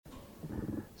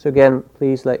So again,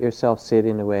 please let yourself sit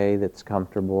in a way that's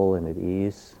comfortable and at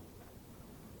ease.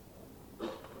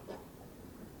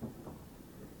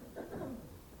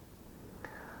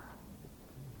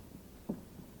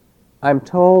 I'm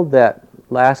told that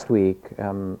last week,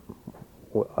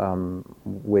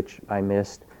 which I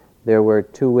missed, there were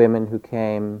 2 women who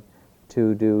came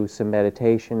to do some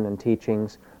meditation and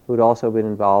teachings who'd also been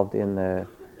involved in the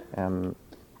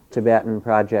Tibetan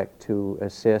project to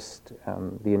assist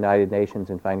the United Nations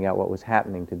in finding out what was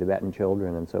happening to Tibetan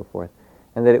children and so forth,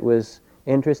 and that it was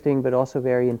interesting but also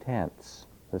very intense,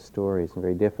 the stories, and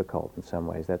very difficult in some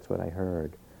ways. That's what I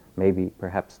heard. Maybe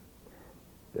perhaps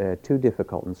too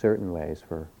difficult in certain ways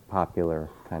for popular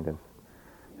kind of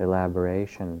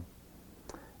elaboration.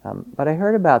 But I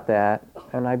heard about that,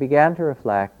 and I began to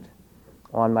reflect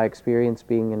on my experience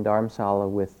being in Dharamsala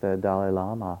with the Dalai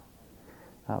Lama.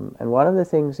 And one of the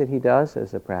things that he does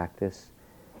as a practice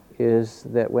is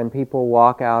that when people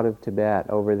walk out of Tibet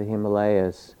over the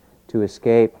Himalayas to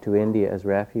escape to India as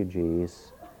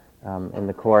refugees in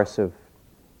the course of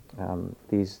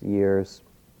these years,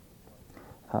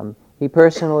 he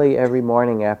personally, every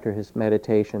morning after his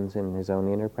meditations in his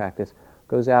own inner practice,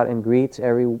 goes out and greets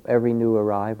every new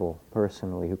arrival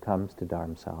personally who comes to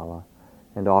Dharamsala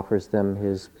and offers them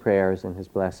his prayers and his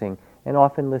blessing, and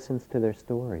often listens to their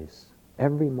stories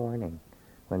every morning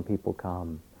when people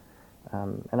come.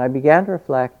 And I began to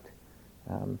reflect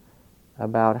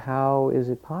about how is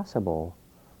it possible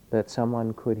that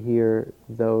someone could hear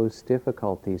those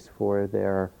difficulties for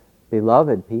their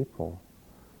beloved people,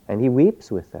 and he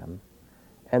weeps with them.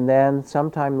 And then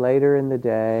sometime later in the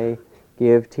day,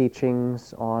 give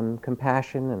teachings on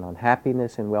compassion and on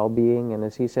happiness and well-being. And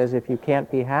as he says, if you can't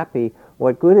be happy,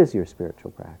 what good is your spiritual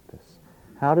practice?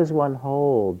 How does one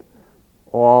hold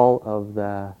all of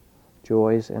the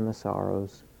joys and the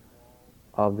sorrows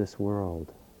of this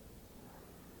world?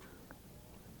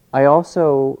 I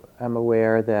also am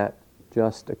aware that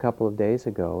just a couple of days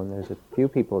ago, and there's a few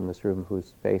people in this room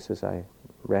whose faces I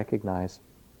recognize,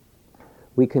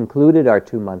 we concluded our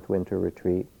 2-month winter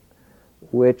retreat,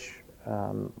 which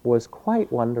was quite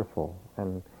wonderful.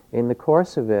 And in the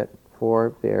course of it,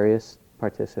 for various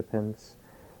participants,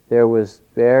 there was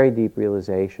very deep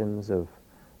realizations of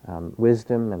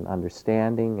wisdom and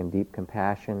understanding and deep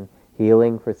compassion,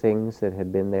 healing for things that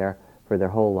had been there for their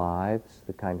whole lives,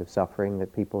 the kind of suffering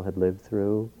that people had lived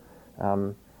through,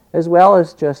 as well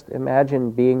as just imagine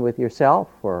being with yourself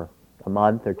for a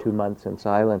month or 2 months in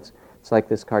silence. It's like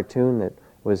this cartoon that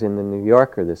was in the New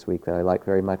Yorker this week that I like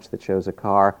very much, that shows a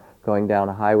car going down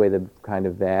a highway, the kind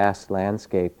of vast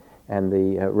landscape, and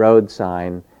the road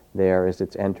sign there as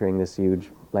it's entering this huge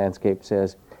landscape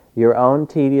says, "Your own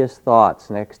tedious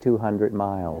thoughts next 200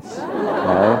 miles."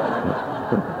 Right?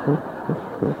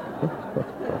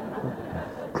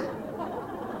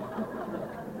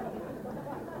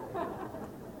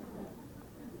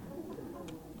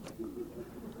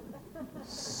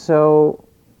 So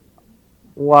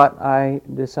what I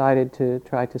decided to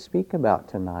try to speak about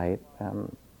tonight,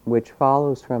 which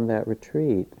follows from that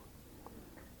retreat,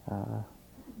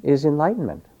 is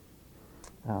enlightenment,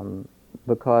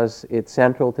 because it's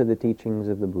central to the teachings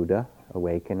of the Buddha,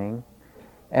 awakening.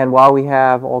 And while we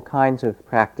have all kinds of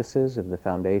practices of the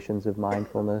foundations of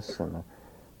mindfulness and the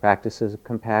practices of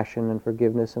compassion and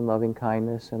forgiveness and loving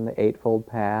kindness and the Eightfold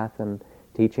Path and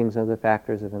teachings of the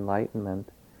factors of enlightenment,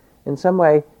 in some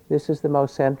way this is the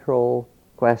most central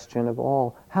question of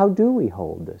all. How do we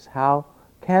hold this? How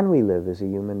can we live as a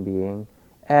human being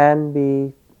and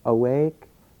be awake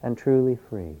and truly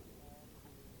free?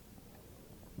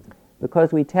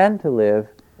 Because we tend to live,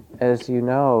 as you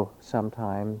know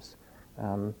sometimes,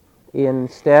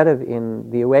 instead of in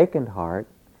the awakened heart,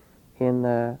 in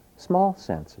the small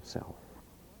sense of self.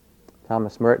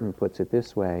 Thomas Merton puts it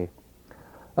this way: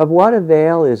 of what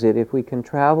avail is it if we can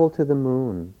travel to the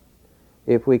moon,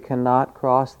 if we cannot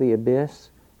cross the abyss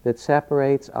that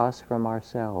separates us from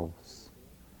ourselves?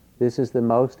 This is the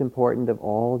most important of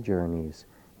all journeys,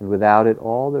 and without it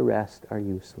all the rest are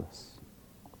useless.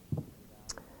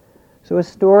 So a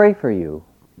story for you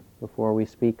before we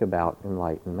speak about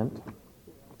enlightenment,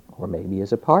 or maybe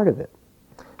as a part of it.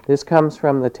 This comes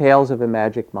from the Tales of a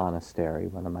Magic Monastery,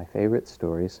 one of my favorite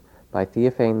stories, by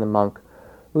Theophane the monk,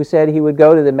 who said he would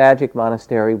go to the magic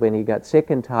monastery when he got sick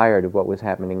and tired of what was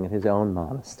happening in his own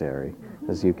monastery.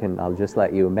 As you can, I'll just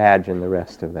let you imagine the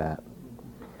rest of that.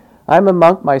 I'm a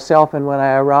monk myself, and when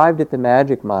I arrived at the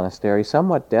magic monastery,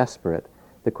 somewhat desperate,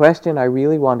 the question I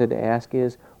really wanted to ask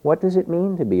is, what does it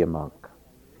mean to be a monk?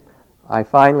 I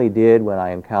finally did when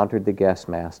I encountered the guest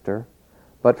master,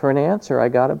 but for an answer I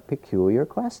got a peculiar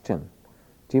question.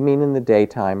 Do you mean in the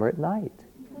daytime or at night?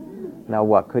 Now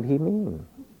what could he mean?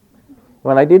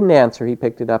 When I didn't answer, he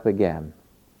picked it up again.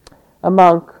 A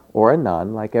monk, or a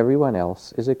nun, like everyone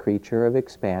else, is a creature of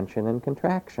expansion and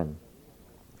contraction.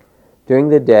 During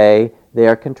the day, they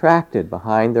are contracted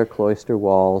behind their cloister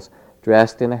walls,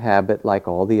 dressed in a habit like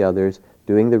all the others,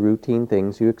 doing the routine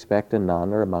things you expect a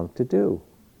nun or a monk to do.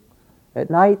 At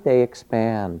night, they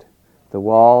expand. The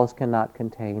walls cannot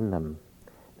contain them.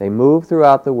 They move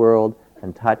throughout the world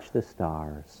and touch the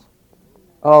stars.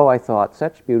 Oh, I thought,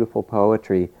 such beautiful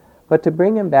poetry. But to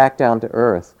bring him back down to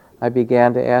earth, I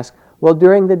began to ask, well,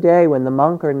 during the day when the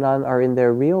monk or nun are in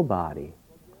their real body.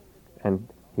 And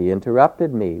he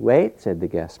interrupted me. Wait, said the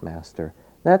guest master.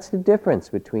 That's the difference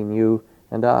between you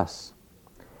and us.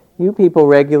 You people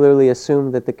regularly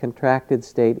assume that the contracted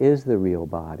state is the real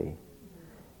body.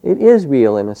 It is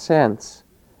real in a sense,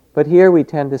 but here we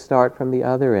tend to start from the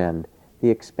other end,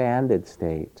 the expanded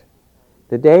state.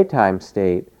 The daytime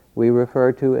state we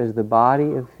refer to as the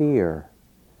body of fear.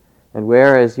 And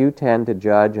whereas you tend to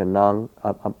judge a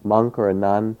monk or a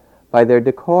nun by their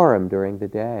decorum during the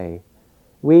day,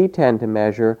 we tend to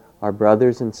measure our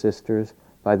brothers and sisters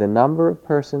by the number of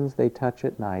persons they touch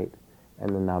at night and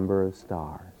the number of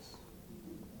stars.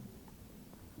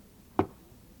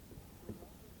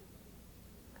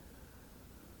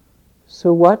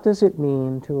 So what does it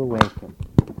mean to awaken?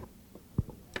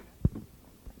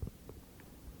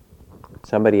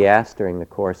 Somebody asked during the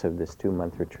course of this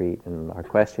 2-month retreat in our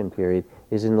question period,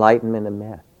 is enlightenment a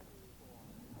myth?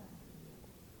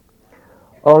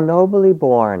 O nobly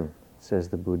born, says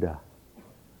the Buddha,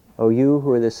 O you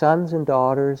who are the sons and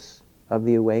daughters of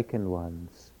the awakened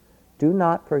ones, do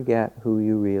not forget who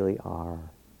you really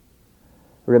are.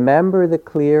 Remember the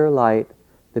clear light,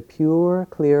 the pure,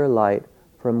 clear light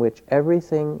from which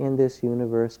everything in this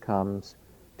universe comes,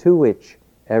 to which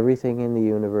everything in the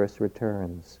universe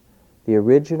returns. The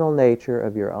original nature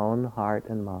of your own heart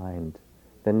and mind,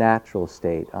 the natural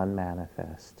state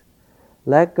unmanifest.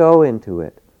 Let go into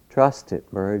it, trust it,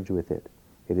 merge with it.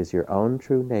 It is your own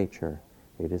true nature.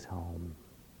 It is home.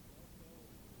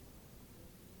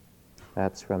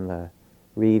 That's from the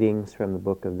readings from the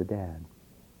Book of the Dead.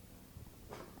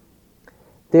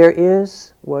 There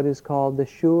is what is called the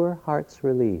sure heart's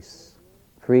release,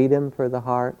 freedom for the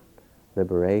heart,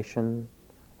 liberation,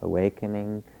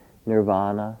 awakening,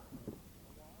 nirvana.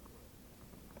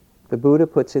 The Buddha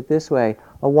puts it this way.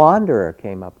 A wanderer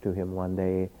came up to him one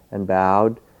day and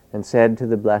bowed and said to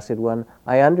the Blessed One,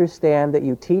 I understand that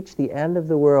you teach the end of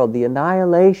the world, the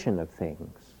annihilation of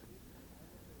things.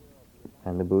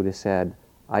 And the Buddha said,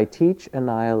 I teach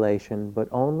annihilation, but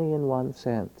only in one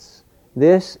sense.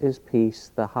 This is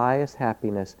peace, the highest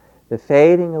happiness, the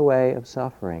fading away of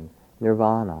suffering,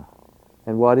 nirvana.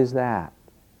 And what is that?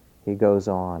 He goes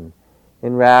on,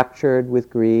 enraptured with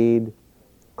greed,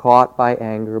 caught by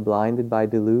anger, blinded by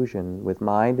delusion, with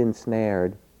mind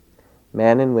ensnared,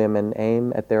 men and women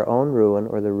aim at their own ruin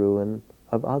or the ruin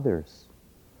of others.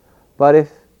 But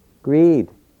if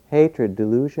greed, hatred,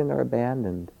 delusion are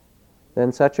abandoned,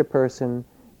 then such a person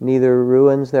neither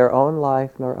ruins their own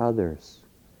life nor others.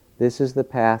 This is the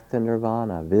path to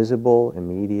nirvana, visible,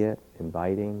 immediate,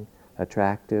 inviting,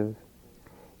 attractive.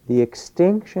 The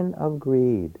extinction of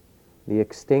greed, the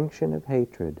extinction of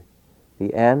hatred,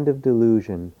 the end of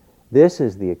delusion, this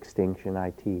is the extinction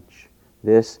I teach.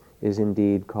 This is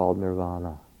indeed called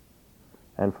nirvana.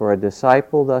 And for a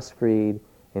disciple thus freed,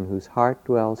 in whose heart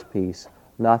dwells peace,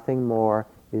 nothing more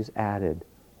is added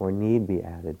or need be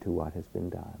added to what has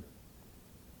been done.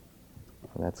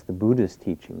 And that's the Buddha's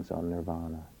teachings on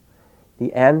nirvana.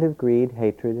 The end of greed,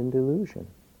 hatred, and delusion.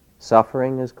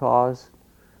 Suffering is caused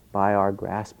by our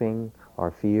grasping, our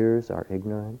fears, our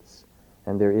ignorance,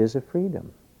 and there is a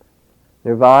freedom.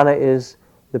 Nirvana is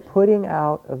the putting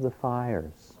out of the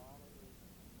fires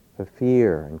of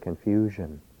fear and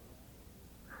confusion.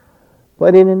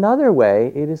 But in another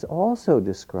way, it is also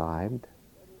described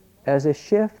as a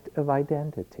shift of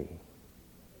identity.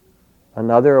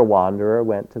 Another wanderer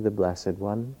went to the Blessed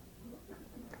One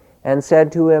and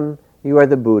said to him, you are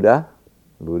the Buddha.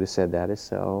 The Buddha said, that is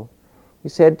so. He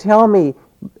said, tell me,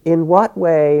 in what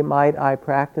way might I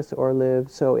practice or live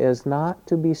so as not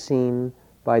to be seen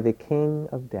by the king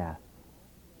of death?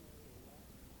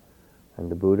 And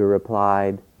the Buddha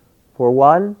replied, for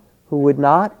one who would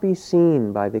not be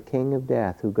seen by the king of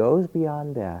death, who goes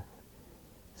beyond death,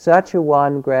 such a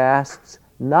one grasps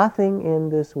nothing in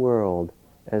this world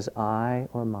as I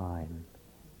or mine.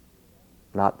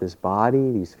 Not this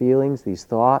body, these feelings, these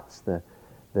thoughts, the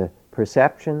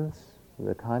perceptions,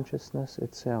 the consciousness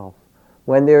itself.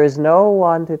 When there is no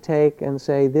one to take and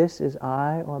say, this is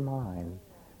I or mine,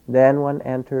 then one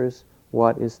enters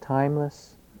what is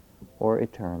timeless, or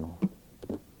eternal.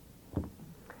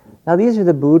 Now these are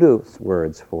the Buddha's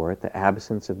words for it, the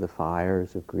absence of the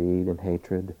fires of greed and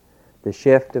hatred, the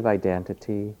shift of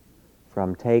identity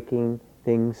from taking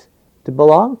things to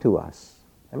belong to us.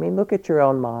 I mean, look at your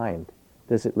own mind.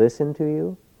 Does it listen to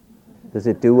you? Does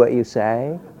it do what you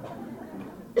say?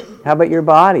 How about your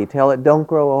body? Tell it, don't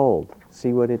grow old.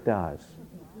 See what it does.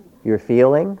 Your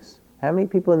feelings? How many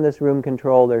people in this room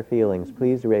control their feelings?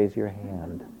 Please raise your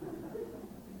hand.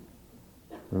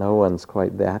 No one's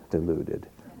quite that deluded,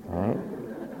 right?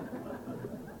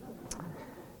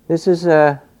 This is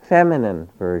a feminine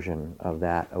version of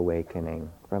that awakening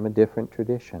from a different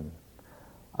tradition.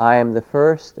 I am the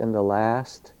first and the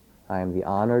last. I am the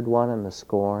honored one and the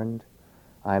scorned.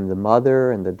 I am the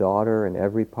mother and the daughter in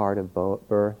every part of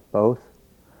both.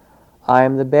 I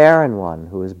am the barren one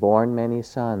who has borne many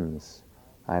sons.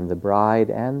 I am the bride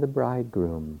and the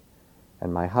bridegroom,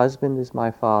 and my husband is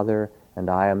my father, and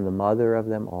I am the mother of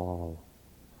them all.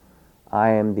 I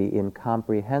am the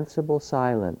incomprehensible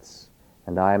silence,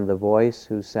 and I am the voice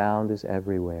whose sound is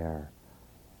everywhere.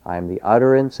 I am the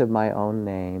utterance of my own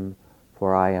name,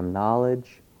 for I am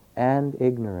knowledge and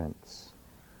ignorance.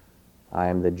 I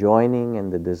am the joining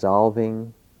and the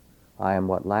dissolving. I am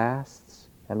what lasts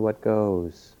and what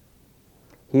goes.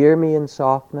 Hear me in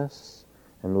softness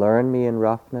and learn me in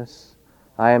roughness.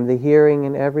 I am the hearing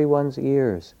in everyone's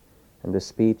ears and the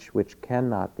speech which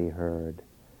cannot be heard.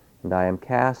 And I am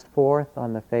cast forth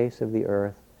on the face of the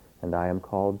earth, and I am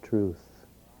called truth.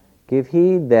 Give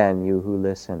heed then, you who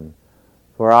listen,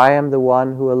 for I am the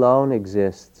one who alone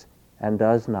exists and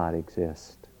does not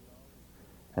exist.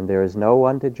 And there is no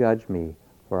one to judge me,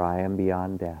 for I am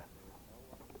beyond death.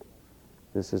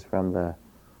 This is from the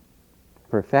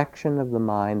Perfection of the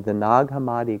Mind, the Nag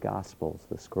Hammadi Gospels,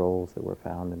 the scrolls that were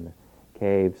found in the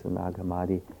caves, the Nag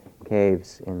Hammadi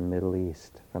caves in the Middle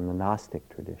East, from the Gnostic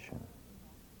tradition.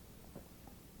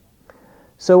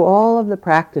 So all of the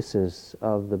practices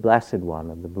of the Blessed One,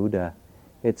 of the Buddha,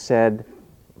 it said,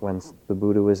 when the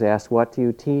Buddha was asked, what do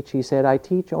you teach? He said, I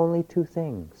teach only two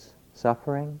things,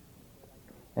 suffering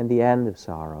and the end of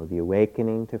sorrow, the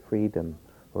awakening to freedom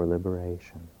or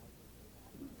liberation.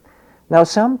 Now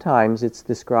sometimes it's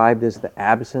described as the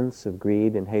absence of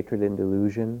greed and hatred and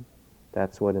delusion.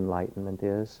 That's what enlightenment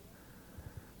is.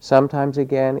 Sometimes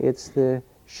again it's the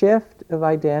shift of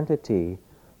identity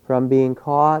from being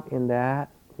caught in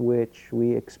that which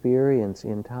we experience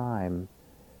in time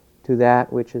to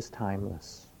that which is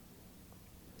timeless.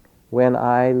 When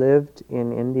I lived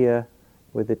in India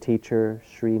with the teacher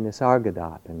Sri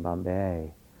Nisargadatta in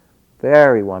Bombay,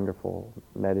 very wonderful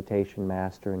meditation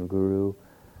master and guru,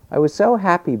 I was so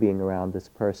happy being around this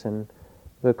person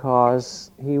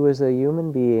because he was a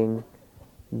human being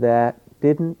that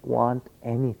didn't want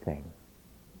anything.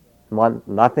 Want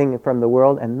nothing from the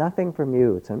world and nothing from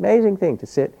you. It's an amazing thing to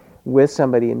sit with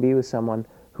somebody and be with someone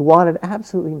who wanted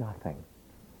absolutely nothing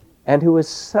and who was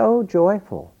so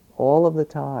joyful all of the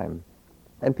time.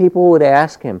 And people would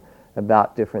ask him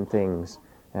about different things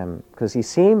because he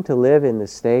seemed to live in the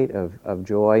state of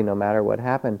joy no matter what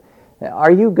happened.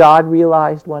 Are you God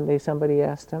realized? One day somebody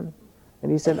asked him.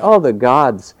 And he said, oh, the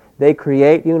gods, they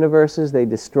create universes, they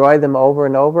destroy them over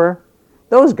and over.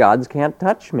 Those gods can't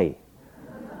touch me.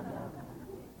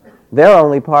 They're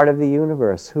only part of the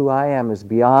universe. Who I am is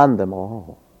beyond them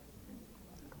all.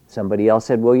 Somebody else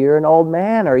said, well, you're an old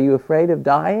man. Are you afraid of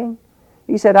dying?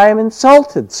 He said, I am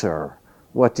insulted, sir.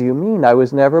 What do you mean? I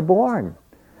was never born.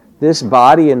 This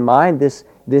body and mind, this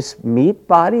meat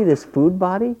body, this food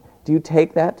body, do you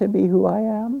take that to be who I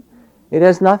am? It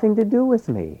has nothing to do with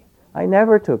me. I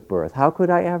never took birth. How could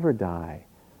I ever die?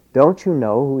 Don't you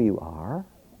know who you are?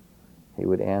 He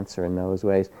would answer in those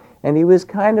ways. And he was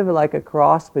kind of like a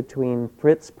cross between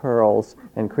Fritz Perls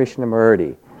and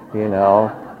Krishnamurti, you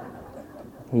know.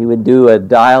 He would do a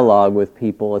dialogue with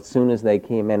people as soon as they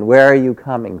came in. Where are you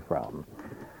coming from?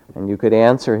 And you could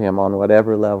answer him on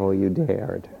whatever level you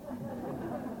dared.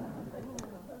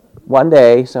 One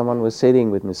day, someone was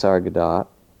sitting with Nisargadatta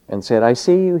and said, I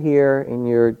see you here in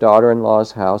your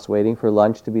daughter-in-law's house waiting for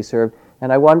lunch to be served,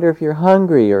 and I wonder if you're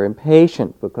hungry or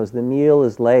impatient because the meal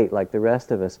is late like the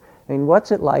rest of us. I mean,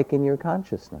 what's it like in your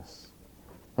consciousness?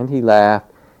 And he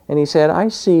laughed, and he said, I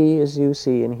see as you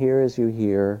see and hear as you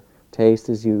hear, taste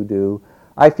as you do.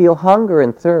 I feel hunger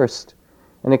and thirst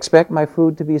and expect my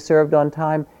food to be served on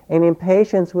time, and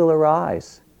impatience will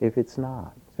arise if it's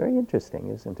not. It's very interesting,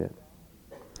 isn't it?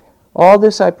 All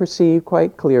this I perceive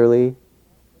quite clearly.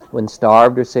 When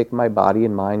starved or sick, my body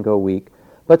and mind go weak.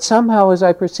 But somehow as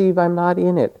I perceive I'm not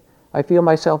in it, I feel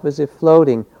myself as if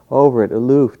floating over it,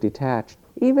 aloof, detached,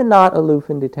 even not aloof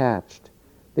and detached.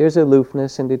 There's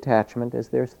aloofness and detachment as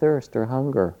there's thirst or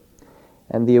hunger.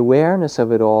 And the awareness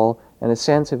of it all and a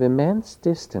sense of immense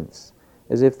distance,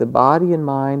 as if the body and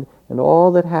mind and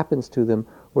all that happens to them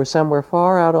were somewhere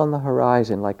far out on the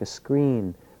horizon, like a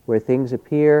screen where things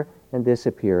appear and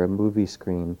disappear, a movie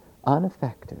screen,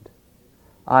 unaffected.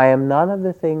 I am none of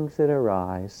the things that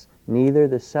arise, neither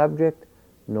the subject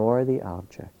nor the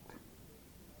object.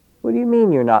 What do you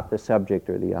mean you're not the subject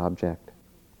or the object?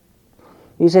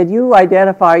 He said, you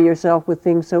identify yourself with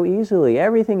things so easily.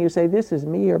 Everything you say, this is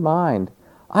me or mine.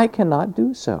 I cannot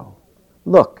do so.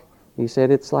 Look, he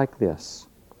said, it's like this.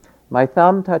 My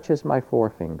thumb touches my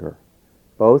forefinger.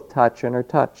 Both touch and are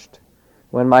touched.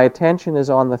 When my attention is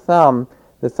on the thumb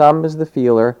is the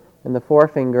feeler, and the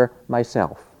forefinger,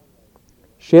 myself.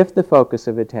 Shift the focus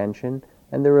of attention,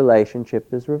 and the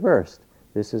relationship is reversed.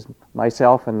 This is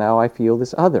myself, and now I feel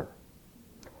this other.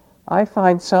 I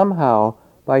find somehow,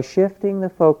 by shifting the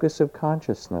focus of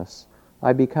consciousness,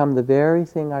 I become the very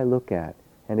thing I look at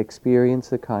and experience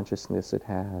the consciousness it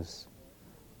has.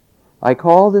 I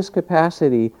call this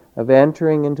capacity of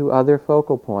entering into other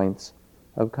focal points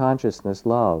of consciousness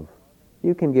love.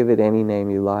 You can give it any name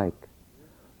you like.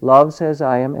 Love says,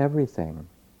 I am everything.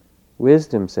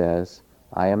 Wisdom says,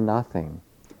 I am nothing.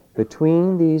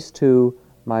 Between these two,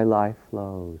 my life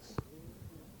flows.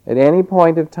 At any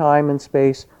point of time and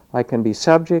space, I can be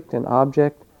subject and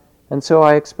object, and so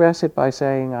I express it by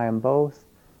saying I am both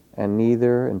and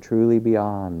neither and truly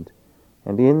beyond.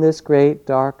 And in this great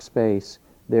dark space,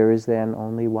 there is then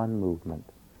only one movement,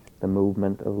 the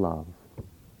movement of love.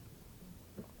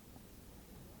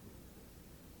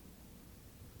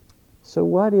 So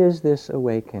what is this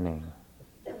awakening?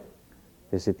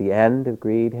 Is it the end of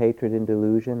greed, hatred, and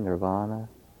delusion, nirvana?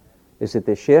 Is it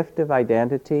the shift of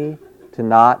identity to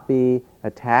not be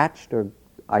attached or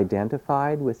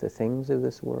identified with the things of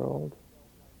this world?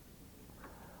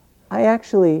 I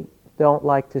actually don't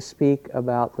like to speak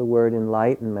about the word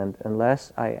enlightenment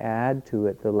unless I add to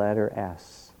it the letter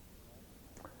S.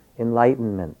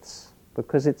 Enlightenments.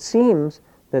 Because it seems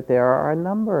that there are a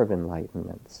number of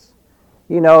enlightenments.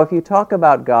 You know, if you talk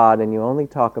about God and you only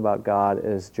talk about God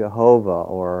as Jehovah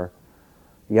or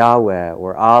Yahweh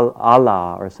or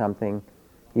Allah or something,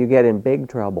 you get in big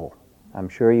trouble. I'm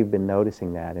sure you've been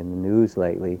noticing that in the news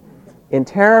lately. In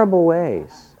terrible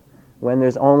ways. When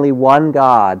there's only one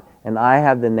God, and I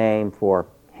have the name for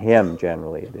Him,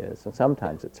 generally it is, and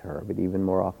sometimes it's her, but even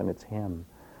more often it's Him,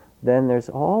 then there's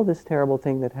all this terrible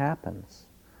thing that happens.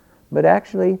 But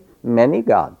actually, many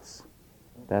gods.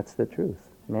 That's the truth.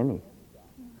 Many.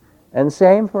 And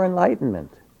same for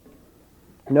enlightenment.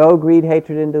 No greed,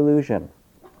 hatred, and delusion.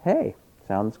 Hey,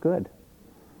 sounds good.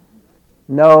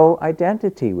 No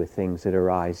identity with things that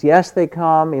arise. Yes, they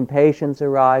come, impatience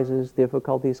arises,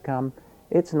 difficulties come.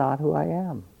 It's not who I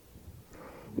am.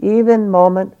 Even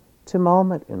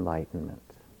moment-to-moment enlightenment.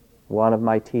 One of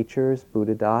my teachers,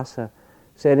 Buddhadasa,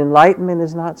 said enlightenment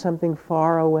is not something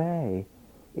far away.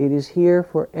 It is here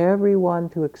for everyone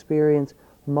to experience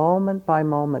moment by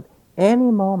moment,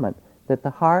 any moment that the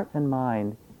heart and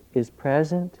mind is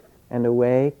present and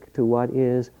awake to what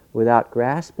is without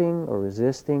grasping or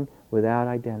resisting, without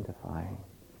identifying.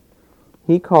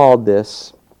 He called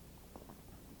this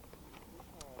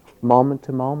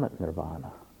moment-to-moment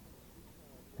nirvana.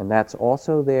 And that's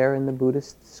also there in the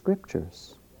Buddhist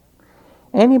scriptures.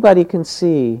 Anybody can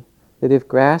see that if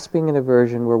grasping and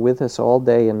aversion were with us all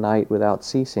day and night without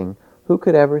ceasing, who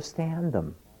could ever stand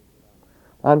them?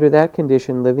 Under that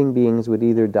condition, living beings would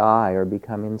either die or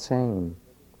become insane.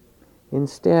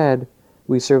 Instead,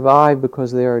 we survive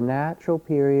because there are natural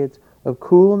periods of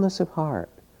coolness of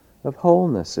heart, of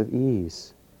wholeness, of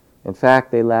ease. In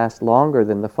fact, they last longer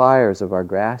than the fires of our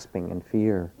grasping and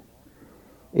fear.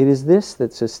 It is this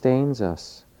that sustains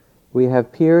us. We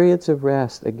have periods of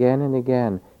rest again and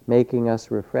again, making us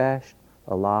refreshed,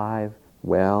 alive,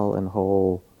 well, and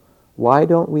whole. Why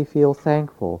don't we feel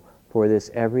thankful for this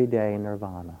everyday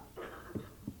nirvana?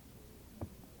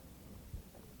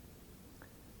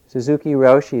 Suzuki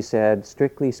Roshi said,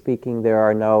 strictly speaking, there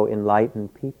are no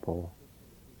enlightened people.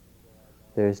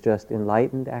 There's just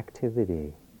enlightened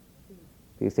activity.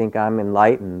 If you think I'm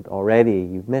enlightened already,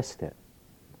 you've missed it.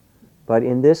 But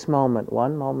in this moment,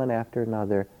 one moment after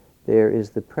another, there is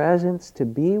the presence to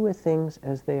be with things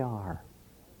as they are,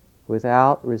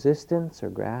 without resistance or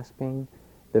grasping,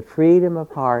 the freedom of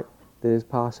heart that is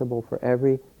possible for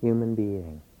every human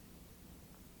being.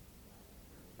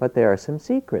 But there are some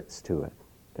secrets to it.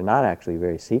 They're not actually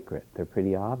very secret. They're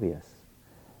pretty obvious.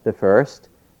 The first,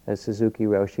 as Suzuki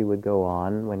Roshi would go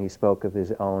on when he spoke of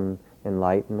his own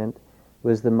enlightenment,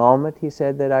 was the moment, he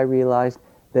said, that I realized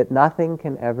that nothing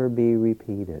can ever be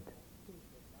repeated.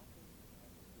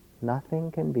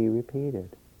 Nothing can be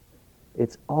repeated.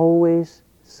 It's always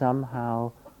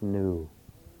somehow new.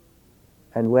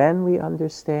 And when we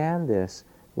understand this,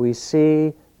 we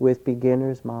see with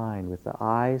beginner's mind, with the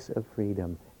eyes of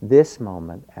freedom, this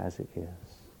moment as it is.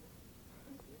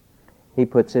 He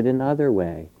puts it another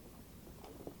way.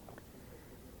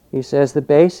 He says the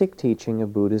basic teaching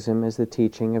of Buddhism is the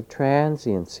teaching of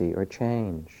transiency or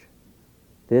change.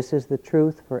 This is the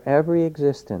truth for every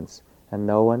existence, and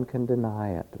no one can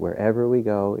deny it. Wherever we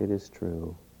go, it is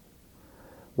true.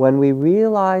 When we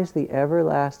realize the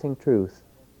everlasting truth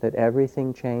that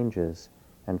everything changes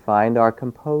and find our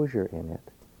composure in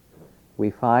it, we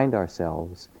find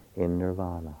ourselves in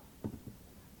nirvana.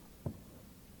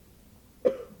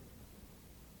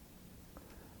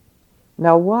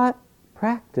 Now, what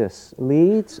practice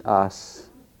leads us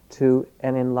to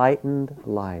an enlightened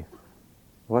life?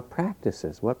 What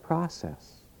practices? What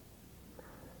process?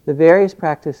 The various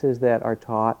practices that are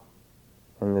taught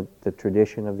in the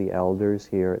tradition of the elders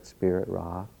here at Spirit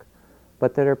Rock,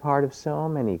 but that are part of so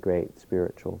many great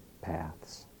spiritual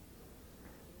paths.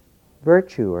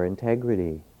 Virtue or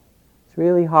integrity. It's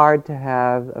really hard to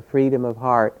have a freedom of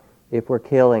heart if we're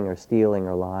killing or stealing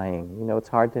or lying. You know, it's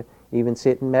hard to even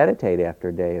sit and meditate after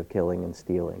a day of killing and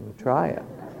stealing. Try it,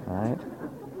 right?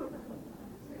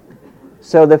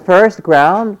 So the first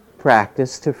ground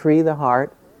practice to free the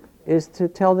heart is to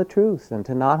tell the truth and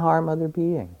to not harm other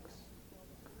beings.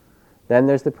 Then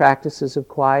there's the practices of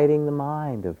quieting the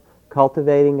mind, of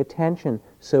cultivating attention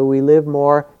so we live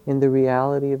more in the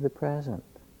reality of the present.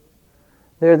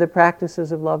 There are the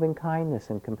practices of loving kindness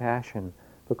and compassion,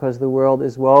 because the world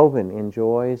is woven in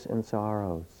joys and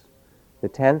sorrows. The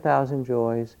 10,000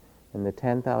 joys and the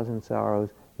 10,000 sorrows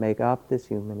make up this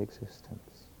human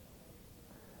existence.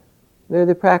 There are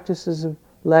the practices of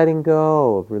letting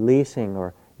go, of releasing,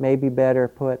 or maybe better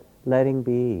put, letting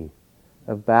be,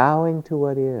 of bowing to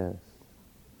what is,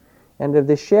 and of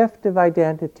the shift of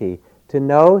identity to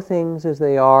know things as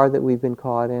they are that we've been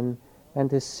caught in, and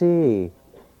to see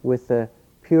with the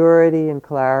purity and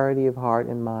clarity of heart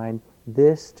and mind,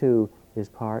 this too is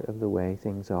part of the way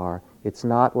things are. It's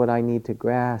not what I need to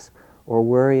grasp or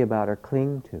worry about or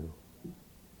cling to.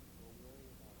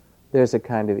 There's a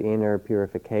kind of inner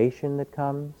purification that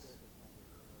comes.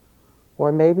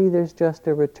 Or maybe there's just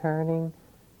a returning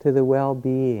to the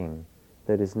well-being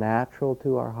that is natural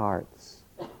to our hearts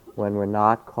when we're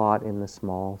not caught in the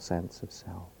small sense of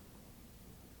self.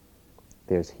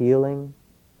 There's healing,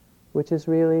 which is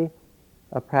really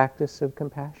a practice of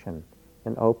compassion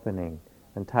and opening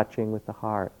and touching with the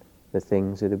heart the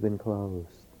things that have been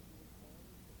closed.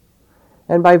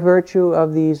 And by virtue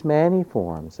of these many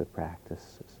forms of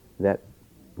practices that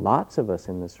lots of us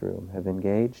in this room have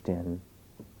engaged in,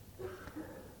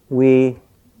 we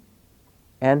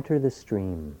enter the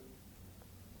stream.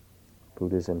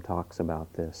 Buddhism talks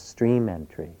about this, stream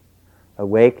entry,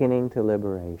 awakening to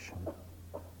liberation.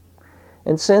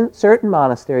 And certain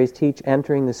monasteries teach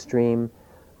entering the stream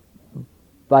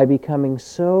by becoming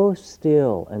so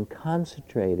still and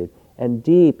concentrated and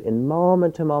deep in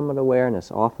moment-to-moment awareness,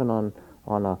 often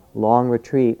on a long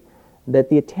retreat, that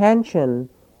the attention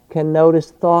can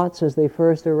notice thoughts as they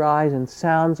first arise and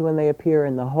sounds when they appear,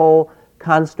 and the whole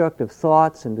construct of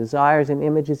thoughts and desires and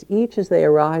images, each as they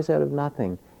arise out of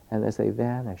nothing and as they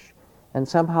vanish. And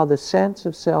somehow the sense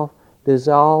of self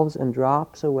dissolves and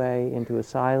drops away into a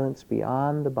silence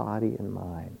beyond the body and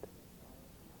mind.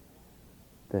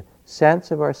 The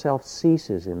sense of ourself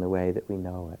ceases in the way that we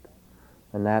know it.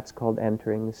 And that's called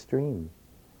entering the stream.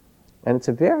 And it's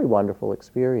a very wonderful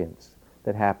experience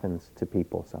that happens to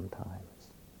people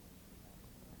sometimes.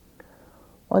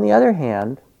 On the other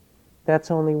hand,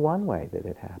 that's only one way that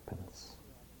it happens.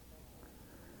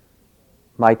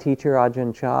 My teacher,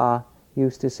 Ajahn Chah,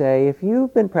 used to say, if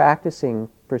you've been practicing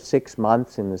for 6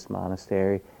 months in this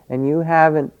monastery and you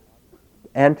haven't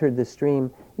entered the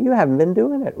stream, you haven't been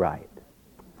doing it right.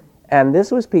 And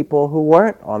this was people who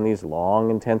weren't on these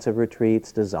long, intensive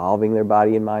retreats, dissolving their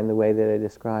body and mind the way that I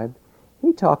described.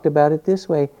 He talked about it this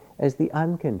way, as the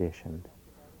unconditioned.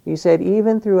 He said,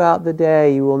 even throughout the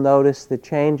day you will notice the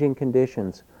changing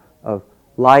conditions of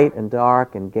light and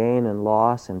dark and gain and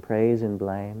loss and praise and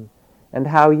blame, and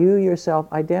how you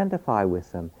yourself identify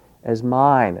with them as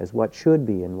mine, as what should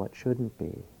be and what shouldn't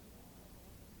be.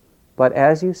 But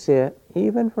as you sit,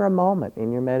 even for a moment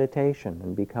in your meditation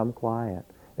and become quiet,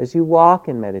 as you walk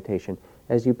in meditation,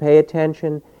 as you pay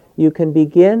attention, you can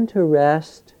begin to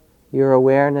rest your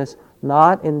awareness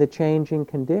not in the changing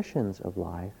conditions of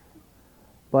life,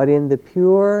 but in the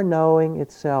pure knowing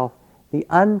itself, the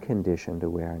unconditioned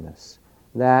awareness,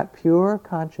 that pure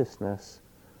consciousness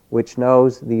which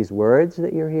knows these words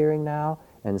that you're hearing now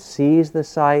and sees the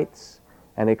sights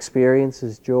and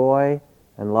experiences joy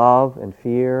and love and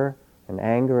fear and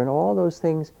anger and all those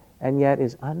things, and yet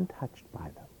is untouched by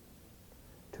them.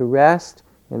 To rest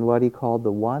in what he called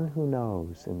the one who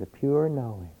knows, in the pure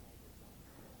knowing.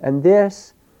 And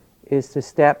this is to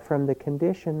step from the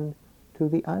conditioned to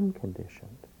the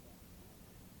unconditioned.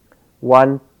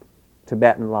 One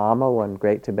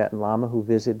great Tibetan Lama who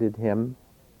visited him,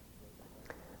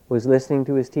 was listening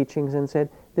to his teachings and said,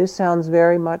 "This sounds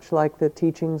very much like the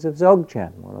teachings of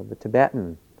Dzogchen," one of the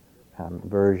Tibetan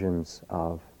versions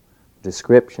of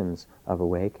descriptions of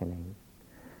awakening.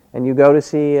 And you go to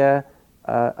see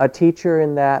a teacher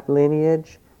in that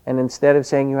lineage, and instead of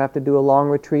saying you have to do a long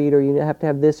retreat or you have to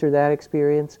have this or that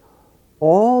experience,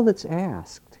 all that's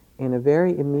asked in a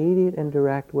very immediate and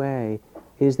direct way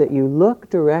is that you look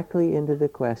directly into the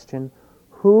question,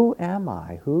 who am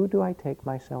I? Who do I take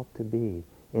myself to be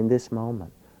in this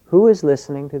moment? Who is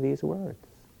listening to these words?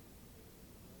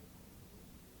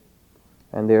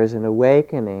 And there's an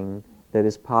awakening that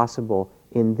is possible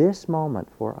in this moment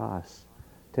for us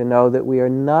to know that we are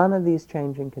none of these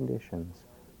changing conditions,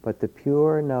 but the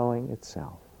pure knowing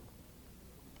itself.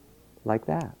 Like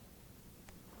that.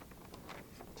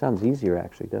 Sounds easier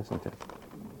actually, doesn't it?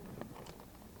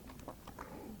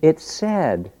 It's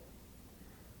said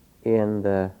in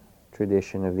the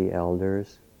tradition of the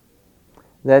elders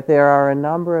that there are a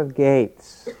number of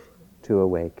gates to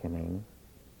awakening,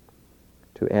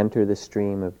 to enter the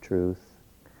stream of truth.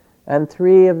 And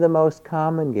three of the most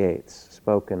common gates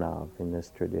spoken of in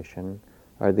this tradition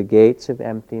are the gates of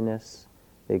emptiness,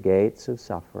 the gates of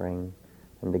suffering,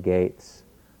 and the gates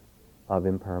of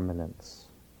impermanence.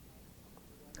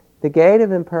 The gate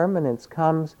of impermanence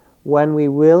comes when we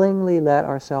willingly let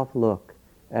ourselves look,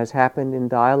 as happened in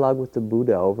dialogue with the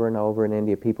Buddha over and over in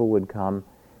India. People would come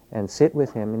and sit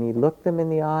with him, and he'd look them in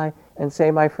the eye and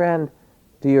say, "My friend,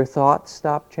 do your thoughts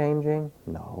stop changing?"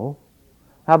 "No."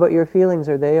 "How about your feelings?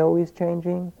 Are they always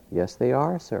changing?" "Yes, they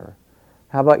are, sir."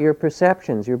 "How about your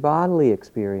perceptions, your bodily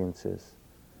experiences?"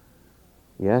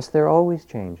 "Yes, they're always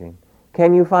changing."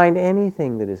 "Can you find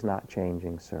anything that is not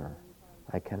changing, sir?"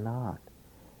 "I cannot."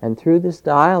 And through this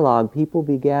dialogue, people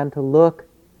began to look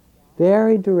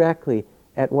very directly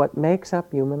at what makes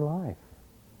up human life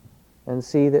and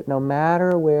see that no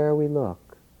matter where we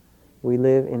look, we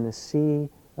live in the sea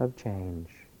of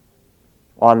change.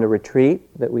 On the retreat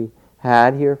that we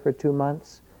had here for 2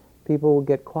 months, people would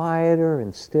get quieter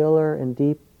and stiller and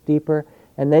deeper,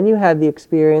 and then you had the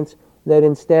experience that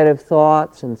instead of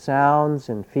thoughts and sounds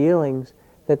and feelings,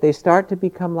 that they start to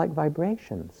become like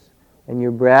vibrations, and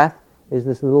your breath is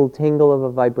this little tingle of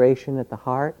a vibration at the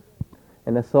heart,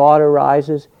 and a thought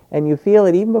arises, and you feel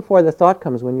it even before the thought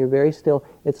comes. When you're very still,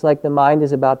 it's like the mind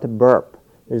is about to burp.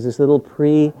 There's this little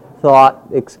pre-thought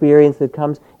experience that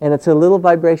comes, and it's a little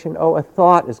vibration. Oh, a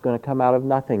thought is going to come out of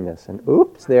nothingness, and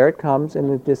oops, there it comes, and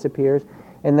it disappears.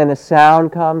 And then a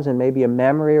sound comes, and maybe a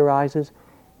memory arises.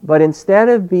 But instead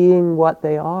of being what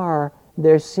they are,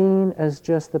 they're seen as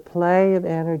just the play of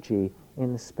energy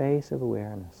in the space of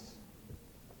awareness.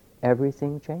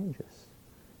 Everything changes.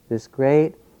 This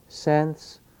great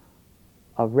sense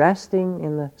of resting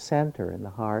in the center, in the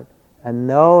heart, and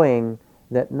knowing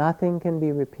that nothing can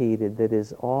be repeated, that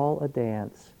is all a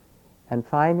dance, and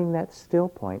finding that still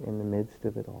point in the midst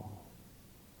of it all,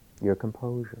 your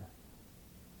composure.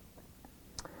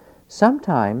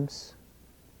 Sometimes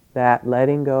that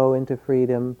letting go into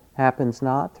freedom happens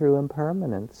not through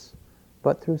impermanence,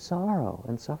 but through sorrow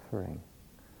and suffering.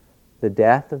 The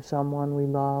death of someone we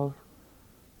love,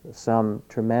 some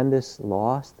tremendous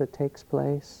loss that takes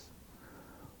place,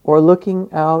 or looking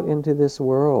out into this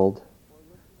world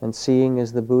and seeing,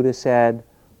 as the Buddha said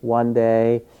one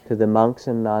day to the monks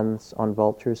and nuns on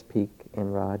Vulture's Peak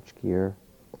in Rajgir,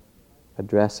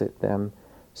 address it them,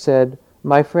 said,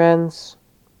 "My friends,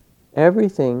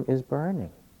 everything is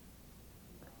burning."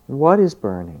 And what is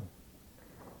burning?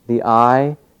 The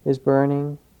eye is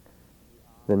burning,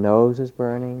 the nose is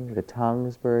burning, the tongue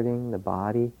is burning, the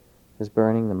body is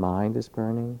burning, the mind is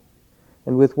burning.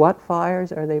 And with what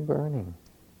fires are they burning?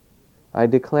 I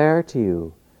declare to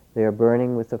you, they are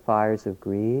burning with the fires of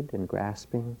greed and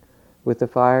grasping, with the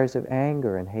fires of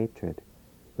anger and hatred,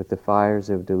 with the fires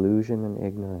of delusion and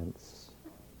ignorance.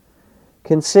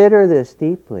 Consider this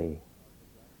deeply,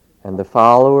 and the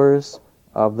followers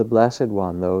of the Blessed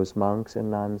One, those monks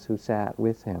and nuns who sat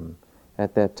with him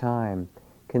at that time,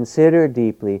 considered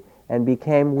deeply and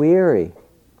became weary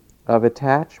of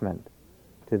attachment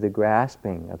to the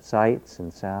grasping of sights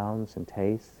and sounds and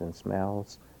tastes and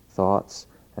smells, thoughts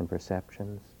and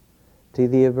perceptions, to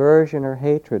the aversion or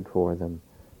hatred for them,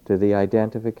 to the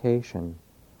identification,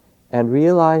 and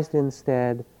realized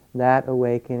instead that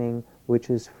awakening which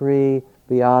is free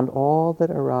beyond all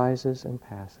that arises and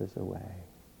passes away.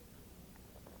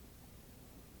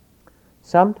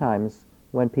 Sometimes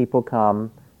when people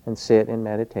come and sit in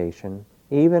meditation,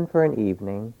 even for an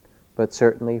evening, but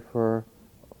certainly for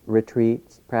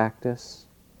retreat practice,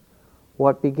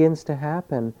 what begins to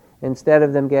happen, instead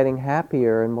of them getting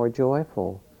happier and more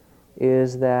joyful,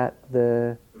 is that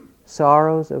the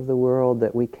sorrows of the world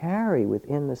that we carry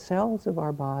within the cells of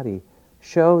our body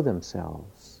show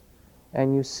themselves.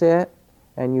 And you sit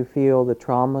and you feel the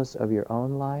traumas of your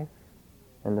own life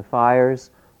and the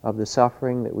fires of the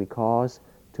suffering that we cause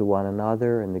to one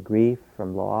another and the grief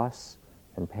from loss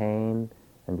and pain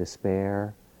and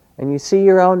despair. And you see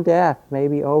your own death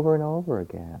maybe over and over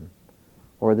again,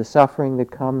 or the suffering that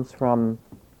comes from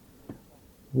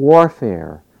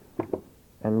warfare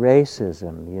and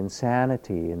racism, the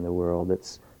insanity in the world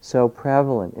that's so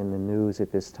prevalent in the news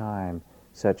at this time,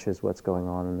 such as what's going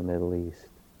on in the Middle East.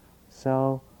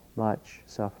 So much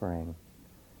suffering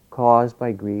caused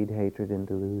by greed, hatred, and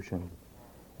delusion.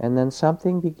 And then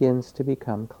something begins to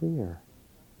become clear.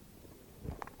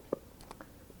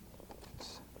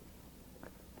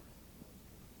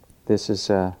 This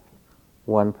is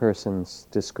one person's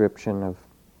description of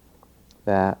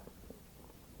that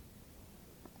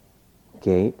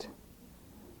gate.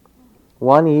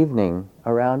 One evening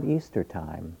around Easter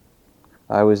time,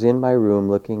 I was in my room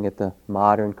looking at the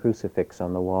modern crucifix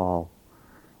on the wall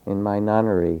in my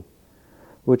nunnery,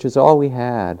 which is all we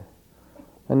had.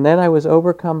 And then I was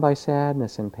overcome by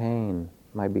sadness and pain.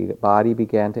 My body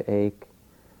began to ache,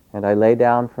 and I lay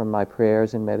down from my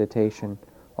prayers and meditation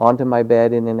onto my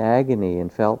bed in an agony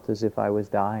and felt as if I was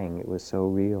dying. It was so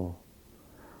real.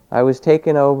 I was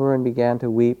taken over and began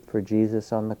to weep for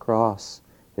Jesus on the cross,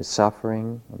 his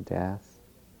suffering and death.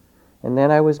 And then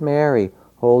I was Mary,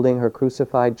 holding her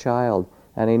crucified child,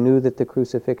 and I knew that the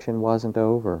crucifixion wasn't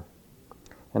over.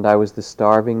 And I was the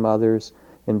starving mothers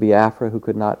in Biafra who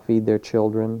could not feed their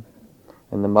children,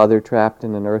 and the mother trapped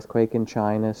in an earthquake in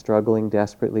China, struggling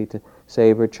desperately to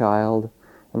save her child.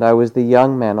 And I was the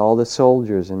young men, all the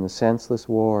soldiers in the senseless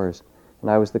wars, and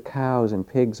I was the cows and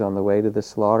pigs on the way to the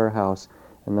slaughterhouse,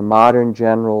 and the modern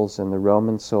generals and the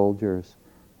Roman soldiers,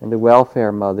 and the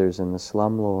welfare mothers and the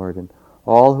slumlord, and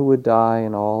all who would die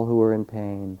and all who were in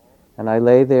pain. And I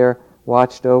lay there,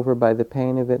 watched over by the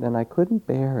pain of it, and I couldn't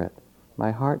bear it.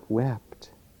 My heart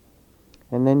wept.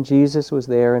 And then Jesus was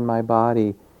there in my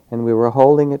body, and we were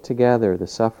holding it together, the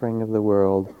suffering of the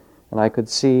world, and I could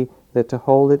see that to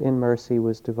hold it in mercy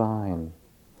was divine.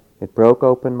 It broke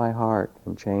open my heart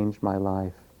and changed my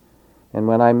life. And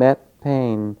when I met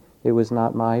pain, it was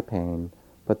not my pain,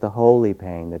 but the holy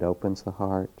pain that opens the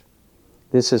heart.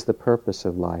 This is the purpose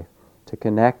of life, to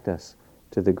connect us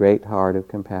to the great heart of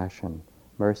compassion,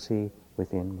 mercy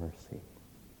within mercy.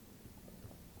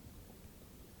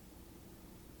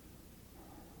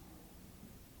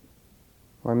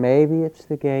 Or maybe it's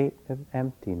the gate of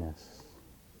emptiness.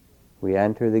 We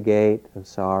enter the gate of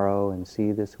sorrow and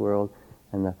see this world,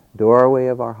 and the doorway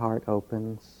of our heart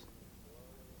opens.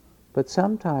 But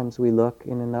sometimes we look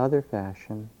in another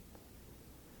fashion,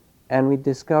 and we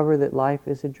discover that life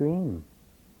is a dream,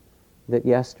 that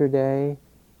yesterday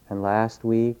and last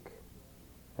week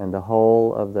and the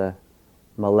whole of the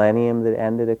millennium that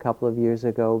ended a couple of years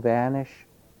ago vanish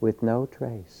with no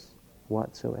trace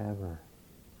whatsoever.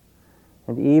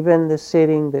 And even the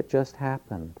sitting that just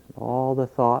happened, all the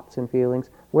thoughts and feelings,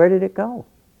 where did it go?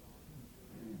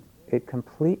 It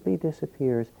completely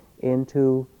disappears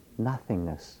into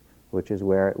nothingness, which is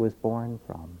where it was born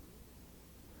from.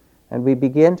 And we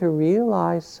begin to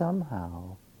realize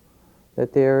somehow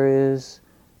that there is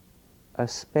a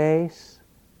space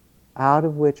out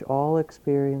of which all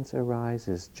experience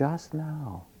arises just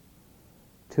now,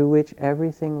 to which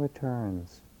everything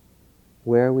returns,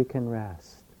 where we can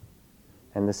rest.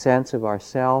 And the sense of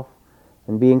ourself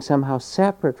and being somehow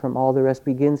separate from all the rest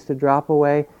begins to drop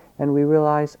away, and we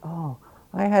realize, oh,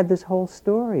 I had this whole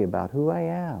story about who I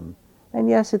am. And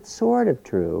yes, it's sort of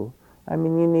true. I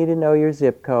mean, you need to know your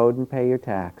zip code and pay your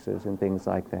taxes and things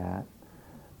like that.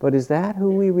 But is that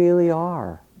who we really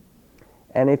are?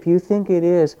 And if you think it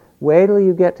is, wait till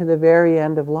you get to the very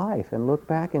end of life and look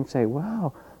back and say,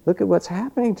 wow, look at what's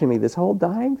happening to me. This whole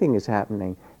dying thing is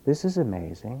happening. This is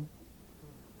amazing.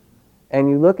 And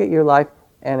you look at your life,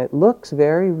 and it looks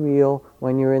very real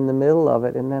when you're in the middle of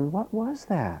it, and then what was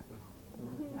that?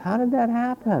 How did that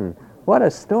happen? What a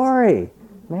story.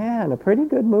 Man, a pretty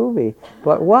good movie.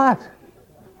 But what?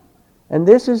 And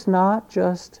this is not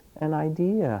just an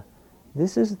idea.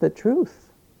 This is the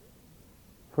truth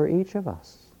for each of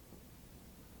us.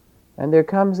 And there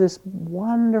comes this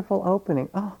wonderful opening.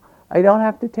 Oh, I don't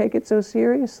have to take it so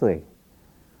seriously.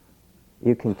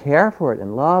 You can care for it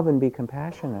and love and be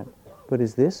compassionate, but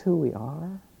is this who we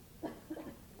are?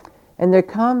 And there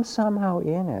comes somehow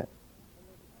in it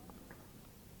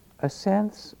a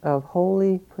sense of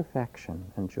holy perfection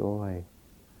and joy.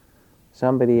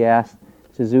 Somebody asked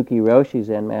Suzuki Roshi,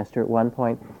 Zen master, at one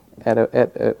point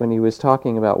when he was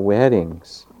talking about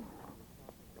weddings,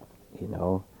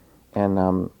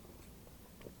 and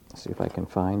let's see if I can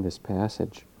find this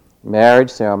passage. Marriage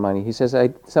ceremony. He says,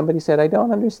 somebody said, I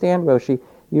don't understand, Roshi.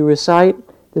 You recite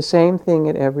the same thing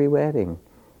at every wedding.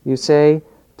 You say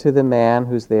to the man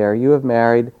who's there, you have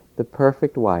married the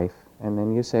perfect wife, and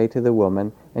then you say to the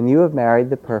woman, and you have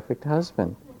married the perfect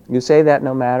husband. You say that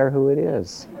no matter who it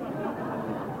is.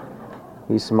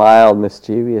 He smiled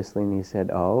mischievously and he said,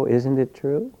 oh, isn't it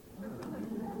true?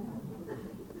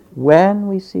 When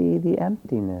we see the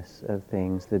emptiness of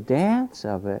things, the dance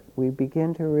of it, we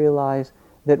begin to realize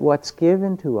that what's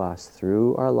given to us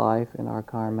through our life and our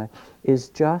karma is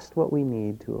just what we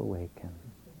need to awaken.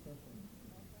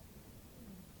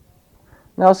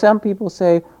 Now, some people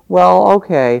say, well,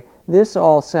 okay, this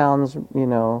all sounds,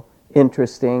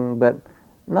 interesting, but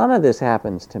none of this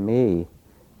happens to me.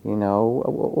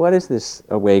 What is this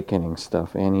awakening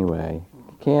stuff anyway?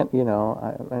 Can't,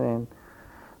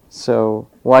 So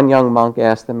one young monk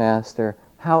asked the master,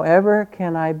 however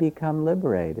can I become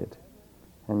liberated?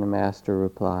 And the master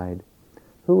replied,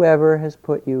 whoever has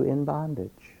put you in bondage.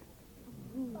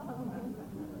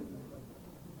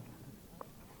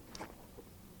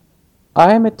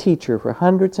 I am a teacher for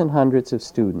hundreds and hundreds of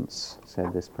students,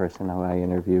 said this person who I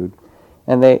interviewed,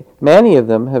 and many of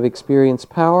them have experienced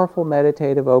powerful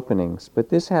meditative openings, but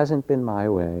this hasn't been my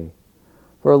way.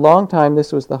 For a long time,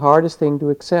 this was the hardest thing to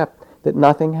accept, that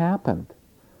nothing happened.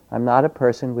 I'm not a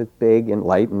person with big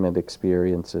enlightenment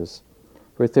experiences.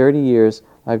 For 30 years,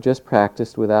 I've just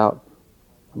practiced without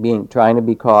trying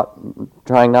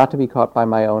not to be caught by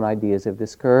my own ideas of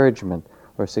discouragement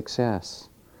or success.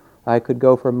 I could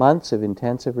go for months of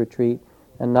intensive retreat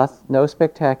and no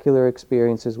spectacular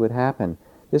experiences would happen.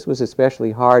 This was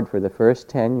especially hard for the first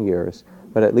 10 years,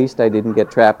 but at least I didn't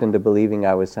get trapped into believing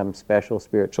I was some special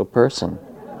spiritual person.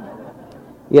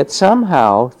 Yet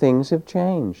somehow things have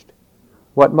changed.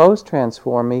 What most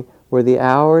transformed me were the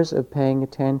hours of paying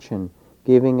attention,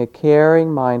 giving a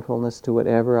caring mindfulness to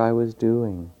whatever I was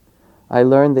doing. I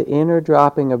learned the inner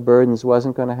dropping of burdens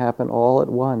wasn't going to happen all at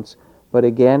once, but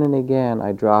again and again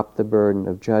I dropped the burden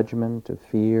of judgment, of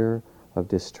fear, of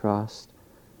distrust,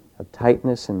 of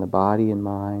tightness in the body and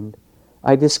mind.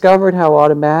 I discovered how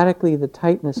automatically the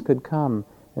tightness could come,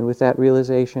 and with that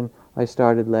realization I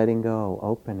started letting go,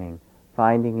 opening,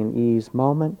 finding an ease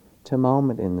moment to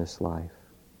moment in this life.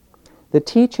 The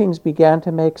teachings began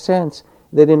to make sense,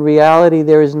 that in reality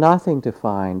there is nothing to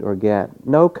find or get,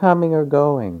 no coming or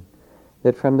going,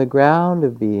 that from the ground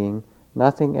of being,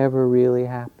 nothing ever really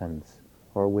happens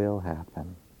or will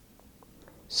happen.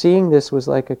 Seeing this was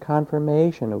like a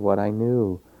confirmation of what I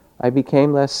knew. I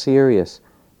became less serious.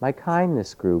 My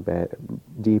kindness grew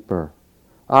deeper.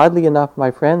 Oddly enough,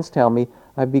 my friends tell me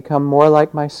I've become more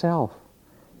like myself.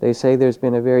 They say there's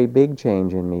been a very big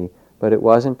change in me, but it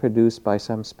wasn't produced by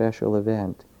some special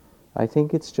event. I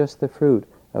think it's just the fruit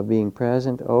of being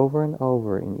present over and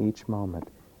over in each moment.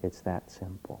 It's that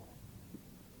simple.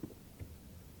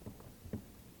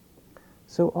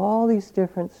 So all these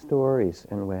different stories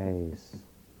and ways,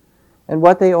 and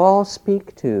what they all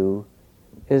speak to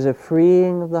is a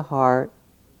freeing of the heart,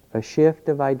 a shift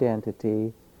of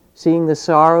identity, seeing the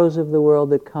sorrows of the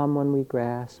world that come when we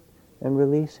grasp, and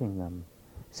releasing them.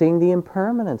 Seeing the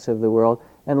impermanence of the world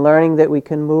and learning that we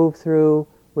can move through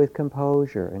with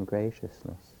composure and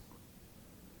graciousness.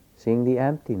 Seeing the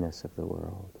emptiness of the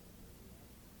world.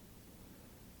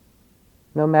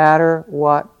 No matter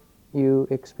what you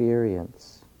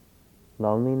experience,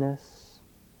 loneliness,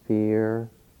 fear,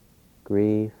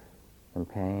 grief, and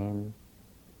pain,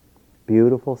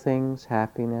 beautiful things,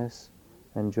 happiness,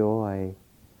 and joy,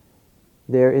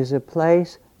 there is a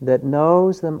place that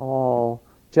knows them all,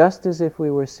 just as if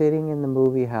we were sitting in the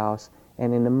movie house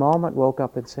and in a moment woke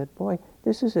up and said, boy,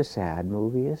 this is a sad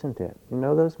movie, isn't it? You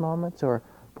know those moments? Or,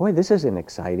 boy, this is an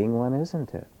exciting one,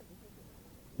 isn't it?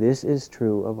 This is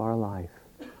true of our life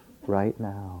right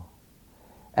now.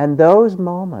 And those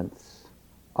moments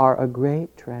are a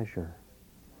great treasure.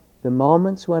 The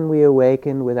moments when we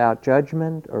awaken without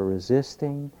judgment or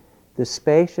resisting, the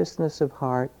spaciousness of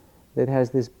heart that has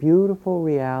this beautiful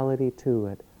reality to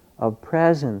it of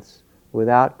presence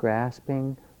without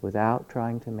grasping, without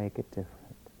trying to make it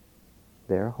different.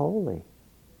 They're holy.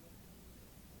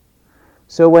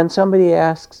 So when somebody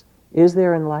asks, Is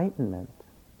there enlightenment?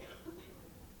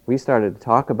 We started to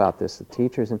talk about this, the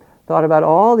teachers, and thought about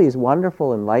all these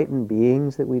wonderful enlightened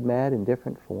beings that we'd met in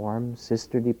different forms,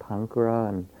 Sister Dipankara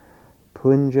and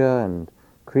Punja and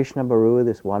Krishna Barua,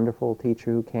 this wonderful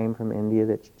teacher who came from India,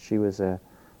 that she was a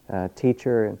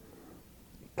teacher in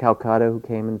Calcutta who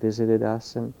came and visited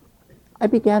us. And I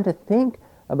began to think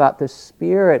about the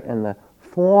spirit and the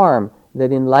form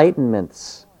that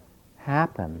enlightenments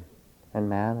happen and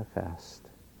manifest.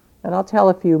 And I'll tell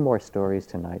a few more stories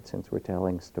tonight since we're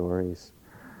telling stories.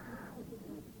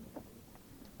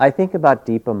 I think about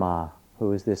Deepa Ma,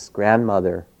 who is this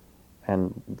grandmother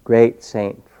and great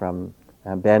saint from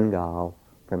Bengal,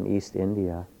 from East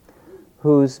India,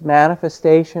 whose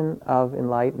manifestation of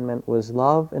enlightenment was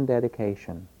love and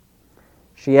dedication.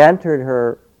 She entered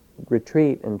her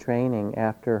retreat and training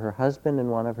after her husband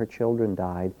and one of her children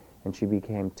died, and she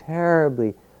became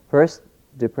terribly, first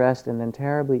depressed and then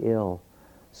terribly ill,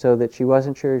 so that she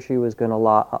wasn't sure she was going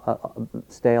to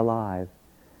stay alive.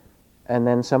 And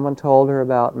then someone told her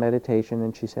about meditation,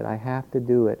 and she said, I have to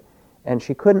do it. And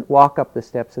she couldn't walk up the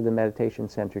steps of the meditation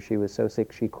center. She was so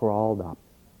sick, she crawled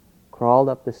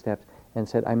up the steps and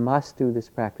said, I must do this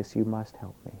practice, you must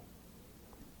help me.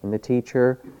 And the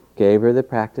teacher gave her the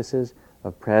practices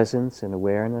of presence and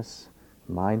awareness,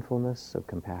 mindfulness, of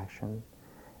compassion.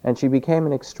 And she became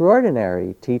an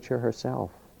extraordinary teacher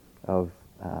herself of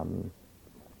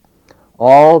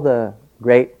all the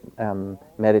great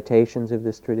meditations of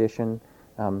this tradition.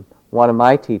 One of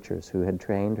my teachers who had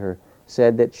trained her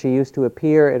said that she used to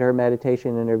appear at her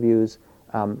meditation interviews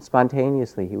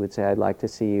spontaneously. He would say, I'd like to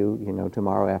see you,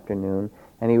 tomorrow afternoon.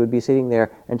 And he would be sitting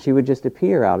there, and she would just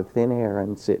appear out of thin air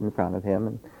and sit in front of him,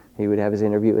 and he would have his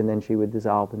interview, and then she would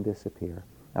dissolve and disappear.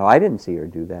 Now, I didn't see her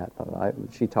do that.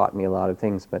 She taught me a lot of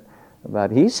things,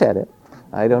 but he said it.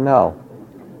 I don't know.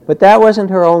 But that wasn't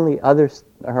her only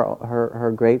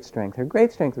her great strength. Her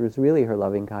great strength was really her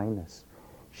loving kindness.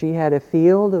 She had a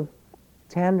field of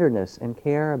tenderness and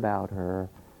care about her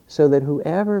so that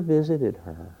whoever visited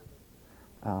her,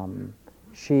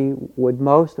 she would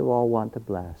most of all want to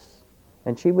bless.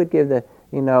 And she would give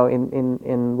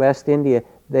in West India,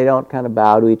 they don't kind of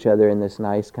bow to each other in this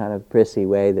nice kind of prissy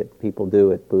way that people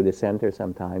do at Buddhist Center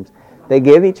sometimes. They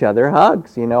give each other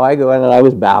hugs. I go in and I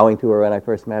was bowing to her when I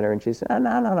first met her, and she said,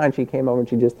 no. And she came over and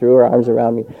she just threw her arms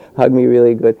around me, hugged me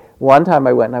really good. One time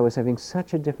I went and I was having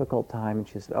such a difficult time, and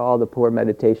she said, oh, the poor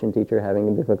meditation teacher having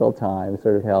a difficult time,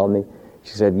 sort of held me.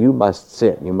 She said, you must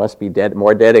sit, you must be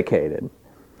more dedicated.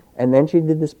 And then she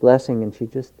did this blessing, and she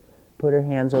just put her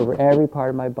hands over every part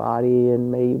of my body, and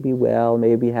may you be well, may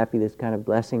you be happy, this kind of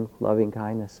blessing, loving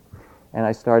kindness. And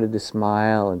I started to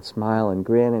smile and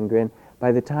grin and grin.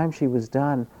 By the time she was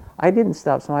done, I didn't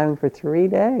stop smiling for 3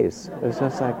 days. It was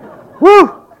just like,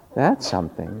 whew, that's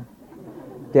something.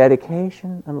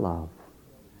 Dedication and love.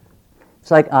 It's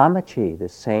like Amachi,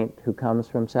 this saint who comes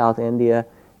from South India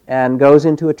and goes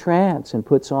into a trance and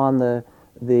puts on the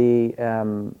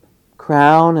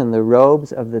crown and the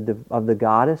robes of the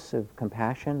goddess of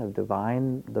compassion,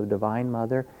 the divine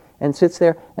mother, and sits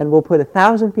there and will put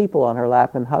 1,000 people on her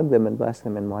lap and hug them and bless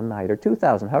them in one night, or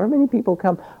 2,000. However many people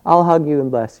come, I'll hug you and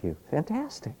bless you.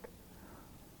 Fantastic.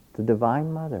 The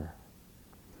divine mother.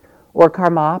 Or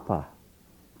Karmapa,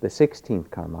 the 16th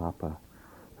Karmapa,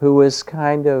 who was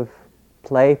kind of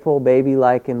playful,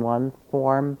 baby-like in one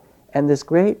form, and this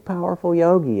great, powerful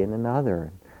yogi in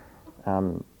another.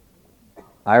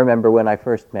 I remember when I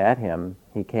first met him,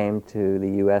 he came to the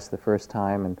U.S. the first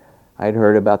time, and I'd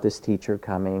heard about this teacher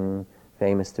coming,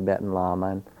 famous Tibetan Lama,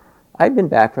 and I'd been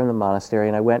back from the monastery,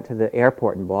 and I went to the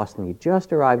airport in Boston. He'd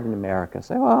just arrived in America,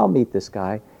 so I'll meet this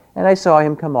guy. And I saw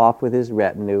him come off with his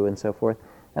retinue and so forth,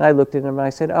 and I looked at him and I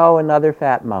said, oh, another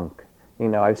fat monk.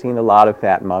 I've seen a lot of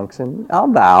fat monks, and I'll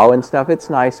bow and stuff. It's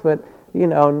nice, but,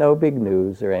 no big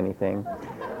news or anything.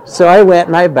 So I went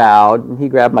and I bowed, and he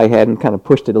grabbed my head and kind of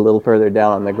pushed it a little further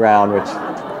down on the ground, which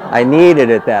I needed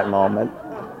at that moment.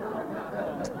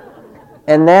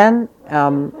 And then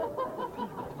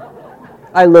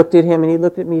I looked at him, and he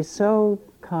looked at me so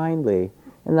kindly.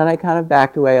 And then I kind of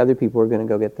backed away. Other people were going to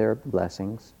go get their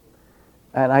blessings.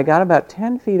 And I got about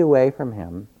 10 feet away from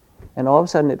him, and all of a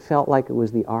sudden it felt like it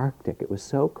was the Arctic. It was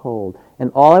so cold.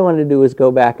 And all I wanted to do was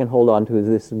go back and hold on to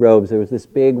his robes. There was this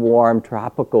big, warm,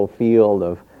 tropical field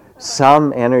of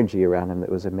some energy around him that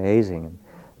was amazing. And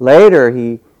later,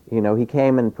 he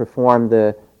came and performed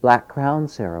the Black Crown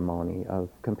ceremony of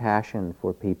compassion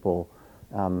for people,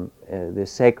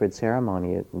 this sacred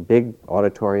ceremony at a big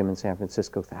auditorium in San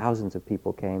Francisco. Thousands of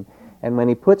people came. And when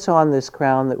he puts on this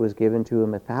crown that was given to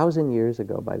him 1,000 years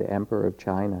ago by the Emperor of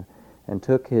China, and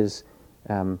took his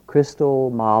crystal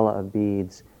mala of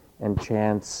beads and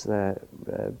chants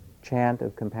chant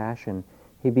of compassion,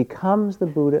 he becomes the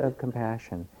Buddha of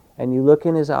compassion. And you look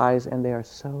in his eyes and they are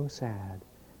so sad.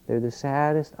 They're the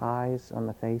saddest eyes on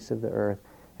the face of the earth.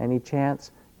 And he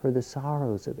chants for the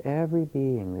sorrows of every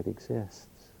being that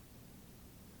exists.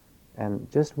 And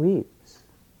just weeps.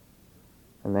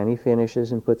 And then he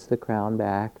finishes and puts the crown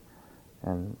back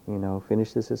and,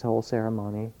 finishes his whole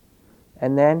ceremony.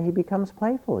 And then he becomes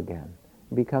playful again.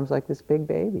 He becomes like this big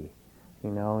baby,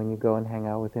 and you go and hang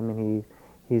out with him and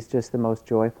he's just the most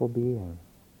joyful being.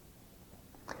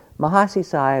 Mahasi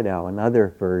Sayadaw,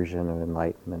 another version of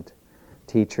enlightenment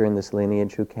teacher in this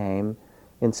lineage who came,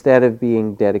 instead of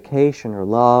being dedication or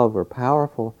love or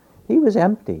powerful, he was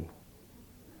empty.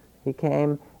 He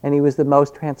came and he was the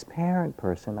most transparent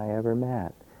person I ever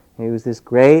met. He was this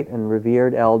great and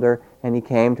revered elder, and he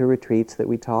came to retreats that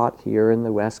we taught here in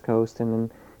the West Coast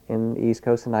and in the East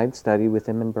Coast, and I'd studied with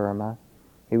him in Burma.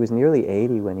 He was nearly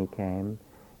 80 when he came.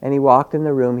 And he walked in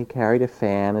the room, he carried a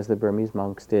fan as the Burmese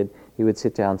monks did. He would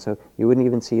sit down, so you wouldn't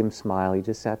even see him smile. He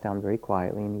just sat down very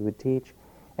quietly and he would teach.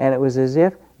 And it was as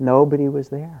if nobody was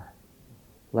there.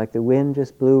 Like the wind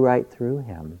just blew right through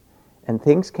him. And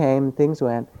things came, things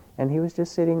went, and he was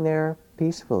just sitting there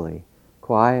peacefully,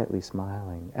 quietly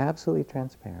smiling, absolutely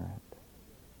transparent.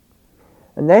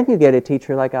 And then you get a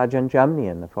teacher like Ajahn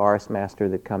Jumnian, the forest master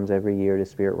that comes every year to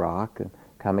Spirit Rock, and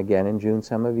come again in June,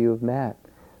 some of you have met,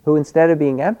 who instead of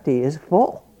being empty is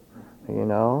full.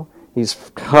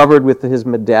 He's covered with his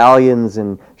medallions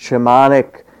and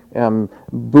shamanic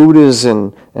Buddhas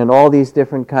and all these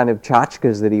different kind of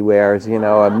tchotchkes that he wears,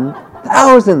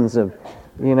 thousands of,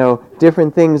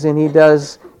 different things. And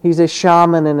he's a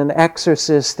shaman and an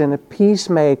exorcist and a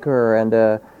peacemaker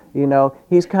and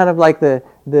he's kind of like the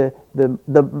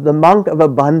monk of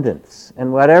abundance.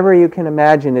 And whatever you can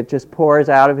imagine, it just pours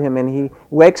out of him. And he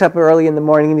wakes up early in the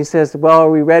morning and he says, well,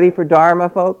 are we ready for Dharma,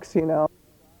 folks? And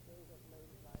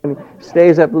he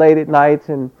stays up late at night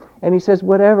and he says,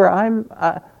 whatever,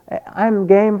 I'm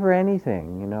game for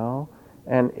anything,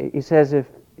 And he says,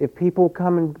 if people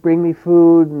come and bring me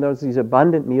food and there's these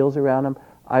abundant meals around them,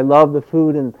 I love the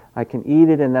food and I can eat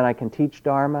it and then I can teach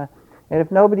Dharma. And if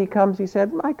nobody comes, he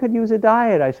said, I could use a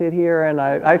diet. I sit here and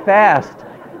I fast.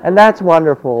 And that's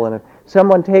wonderful. And if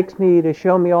someone takes me to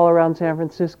show me all around San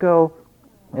Francisco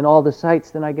and all the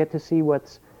sights, then I get to see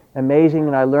what's amazing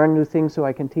and I learn new things so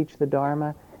I can teach the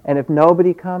Dharma. And if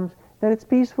nobody comes, then it's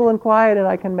peaceful and quiet and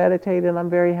I can meditate and I'm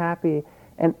very happy.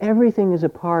 And everything is a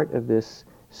part of this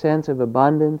sense of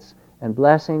abundance and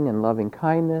blessing and loving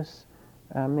kindness.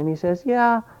 And he says,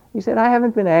 I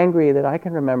haven't been angry that I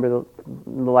can remember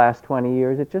the last 20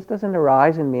 years. It just doesn't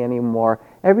arise in me anymore.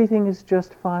 Everything is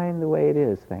just fine the way it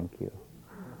is, thank you.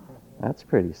 That's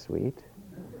pretty sweet.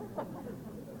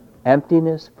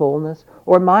 Emptiness, fullness,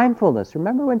 or mindfulness.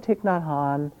 Remember when Thich Nhat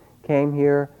Hanh came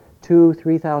here?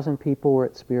 2,000-3,000 people were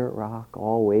at Spirit Rock,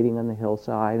 all waiting on the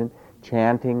hillside and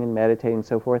chanting and meditating and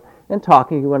so forth, and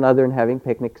talking to one another and having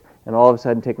picnics, and all of a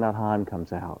sudden Thich Nhat Hanh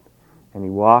comes out. And he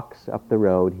walks up the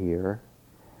road here,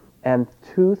 and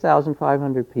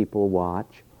 2,500 people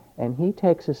watch, and he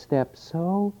takes a step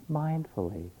so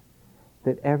mindfully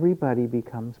that everybody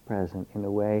becomes present in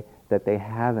a way that they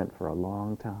haven't for a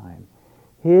long time.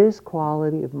 His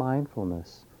quality of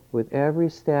mindfulness, with every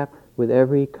step, with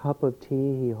every cup of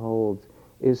tea he holds,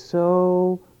 is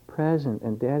so present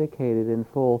and dedicated and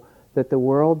full that the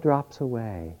world drops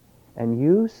away. And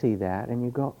you see that, and you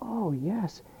go, oh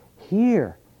yes,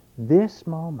 here, this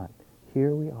moment,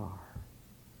 here we are.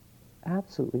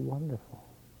 Absolutely wonderful.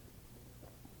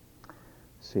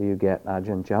 So you get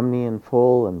Ajahn Jumnian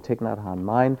full, and Thich Nhat Hanh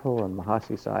mindful, and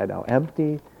Mahasi Sayadaw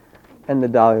empty, and the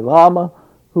Dalai Lama,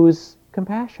 who's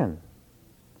compassion.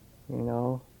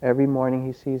 Every morning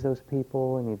he sees those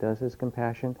people, and he does his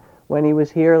compassion. When he was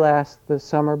here the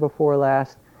summer before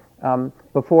last,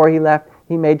 before he left,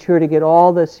 he made sure to get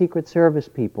all the Secret Service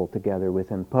people together with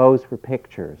him, pose for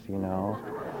pictures,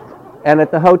 And at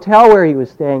the hotel where he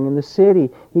was staying in the city,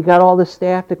 he got all the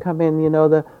staff to come in,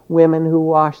 the women who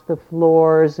wash the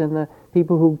floors and the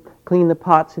people who clean the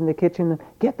pots in the kitchen,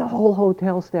 get the whole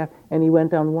hotel staff. And he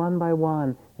went down one by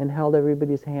one and held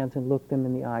everybody's hands and looked them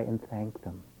in the eye and thanked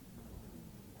them.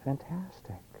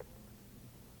 Fantastic.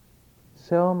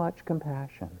 So much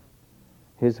compassion.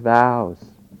 His vows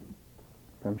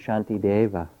from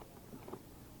Shantideva.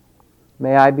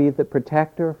 May I be the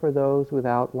protector for those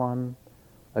without one,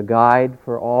 a guide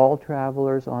for all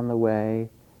travelers on the way.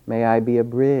 May I be a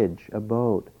bridge, a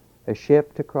boat, a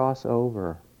ship to cross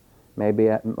over. May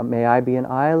I be an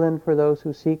island for those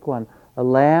who seek one, a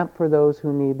lamp for those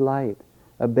who need light,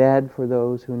 a bed for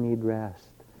those who need rest,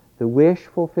 the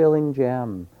wish-fulfilling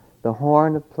gem, the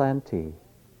horn of plenty.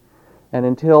 And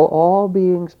until all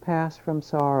beings pass from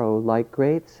sorrow, like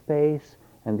great space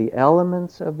and the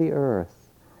elements of the earth,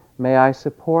 may I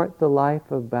support the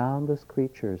life of boundless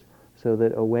creatures, so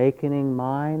that awakening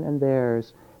mine and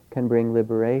theirs can bring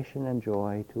liberation and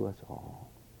joy to us all.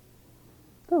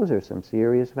 Those are some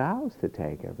serious vows to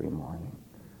take every morning.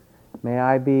 May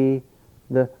I be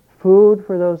the food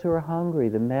for those who are hungry,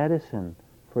 the medicine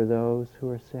for those who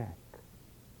are sick.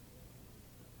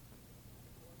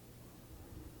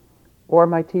 Or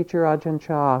my teacher Ajahn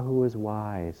Chah, who was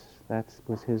wise. That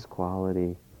was his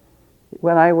quality.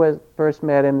 When I first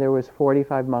met him, there was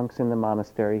 45 monks in the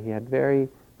monastery. He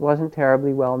wasn't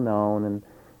terribly well known,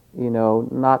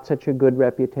 and not such a good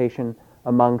reputation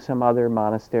among some other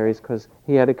monasteries, because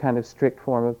he had a kind of strict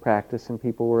form of practice, and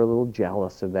people were a little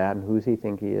jealous of that, and who's he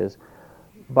think he is?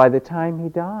 By the time he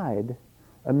died,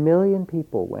 1 million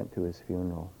people went to his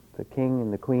funeral. The king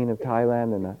and the queen of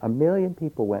Thailand, and 1 million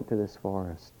people went to this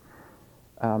forest.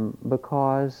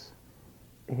 Because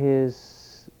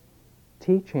his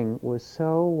teaching was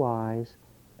so wise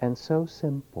and so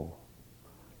simple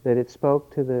that it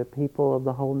spoke to the people of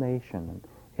the whole nation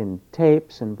in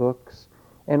tapes and books.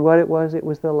 And what it was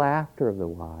the laughter of the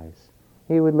wise.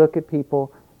 He would look at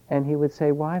people and he would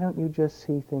say, why don't you just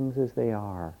see things as they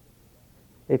are?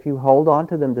 If you hold on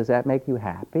to them, does that make you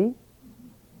happy?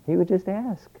 He would just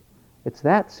ask. It's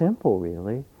that simple,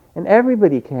 really. And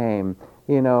everybody came,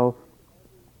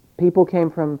 people came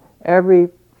from every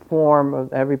form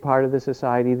of every part of the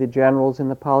society, the generals and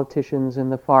the politicians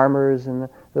and the farmers and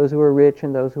those who were rich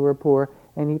and those who were poor,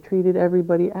 and he treated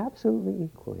everybody absolutely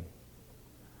equally.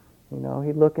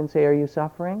 He'd look and say, are you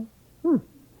suffering?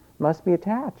 Must be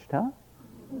attached, huh?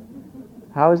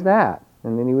 How is that?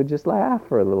 And then he would just laugh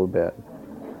for a little bit.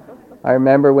 I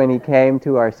remember when he came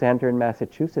to our center in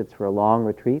Massachusetts for a long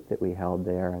retreat that we held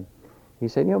there, and he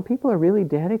said, people are really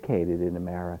dedicated in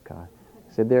America.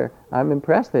 He said, I'm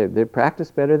impressed. They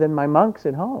practice better than my monks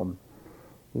at home.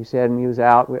 He said, and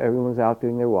everyone was out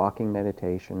doing their walking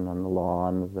meditation on the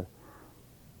lawn of the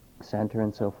center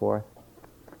and so forth.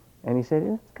 And he said,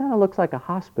 it kind of looks like a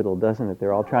hospital, doesn't it?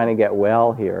 They're all trying to get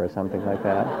well here or something like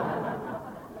that.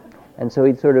 And so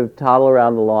he'd sort of toddle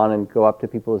around the lawn and go up to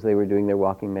people as they were doing their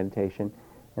walking meditation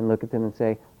and look at them and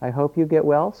say, I hope you get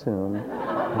well soon.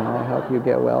 I hope you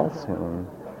get well soon.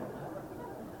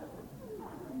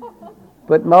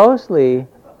 But mostly,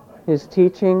 his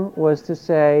teaching was to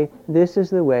say, this is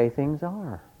the way things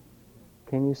are.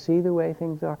 Can you see the way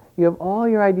things are? You have all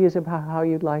your ideas about how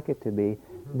you'd like it to be.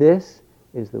 This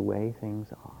is the way things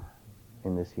are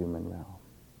in this human realm.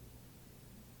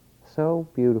 So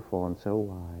beautiful and so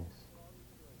wise.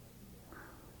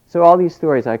 So all these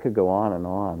stories, I could go on,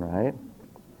 right?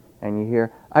 And you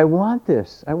hear, I want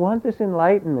this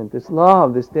enlightenment, this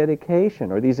love, this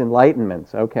dedication, or these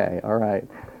enlightenments. Okay, all right.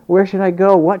 Where should I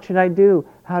go? What should I do?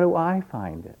 How do I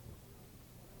find it?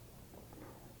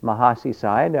 Mahasi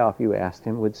Sayadaw, if you asked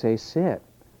him, would say, sit,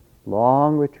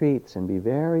 long retreats, and be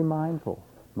very mindful,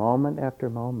 moment after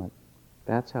moment.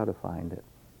 That's how to find it.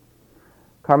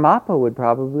 Karmapa would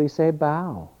probably say,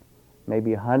 bow,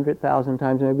 maybe 100,000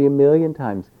 times, maybe 1,000,000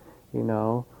 times,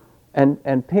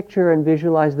 and picture and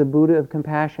visualize the Buddha of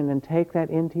compassion and take that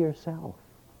into yourself.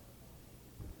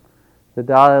 The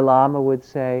Dalai Lama would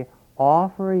say,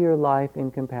 offer your life in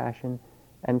compassion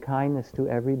and kindness to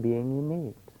every being you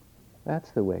meet.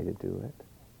 That's the way to do it.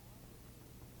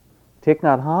 Thich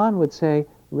Nhat Hanh would say,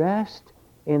 rest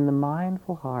in the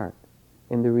mindful heart,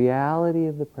 in the reality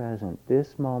of the present.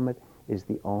 This moment is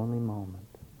the only moment.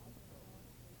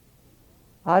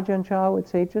 Ajahn Chah would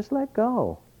say, just let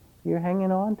go. You're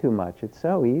hanging on too much. It's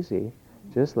so easy.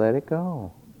 Just let it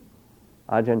go.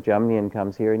 Ajahn Jamnian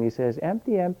comes here and he says,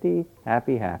 empty, empty,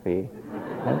 happy, happy.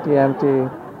 Empty, empty,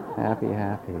 happy,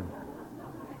 happy.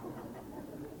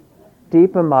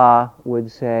 Deepa Ma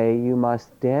would say, you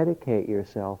must dedicate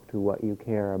yourself to what you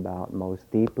care about most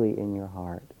deeply in your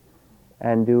heart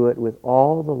and do it with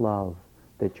all the love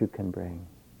that you can bring,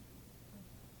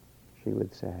 she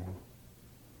would say.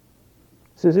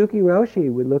 Suzuki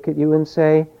Roshi would look at you and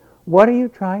say, what are you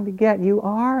trying to get? You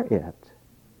are it.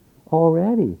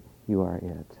 Already you are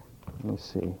it. Let me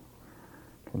see.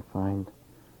 I can find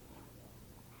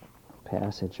a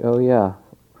passage. Oh yeah.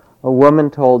 A woman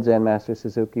told Zen Master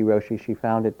Suzuki Roshi she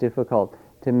found it difficult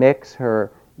to mix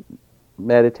her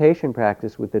meditation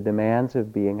practice with the demands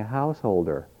of being a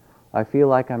householder. I feel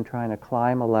like I'm trying to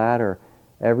climb a ladder.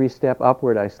 Every step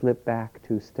upward I slip back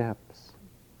 2 steps.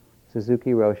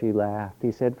 Suzuki Roshi laughed.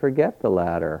 He said, forget the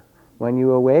ladder. When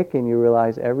you awaken, you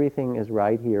realize everything is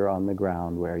right here on the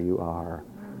ground where you are.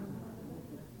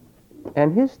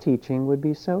 And his teaching would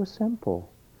be so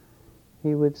simple.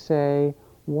 he would say,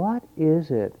 what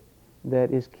is it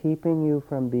that is keeping you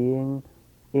from being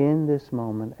in this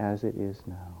moment as it is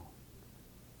now?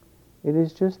 It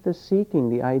is just the seeking,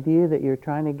 the idea that you're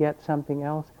trying to get something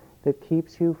else that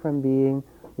keeps you from being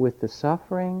with the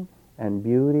suffering and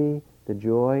beauty, the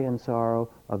joy and sorrow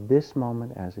of this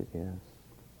moment as it is.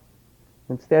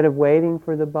 Instead of waiting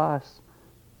for the bus,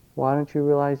 why don't you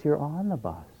realize you're on the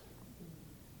bus?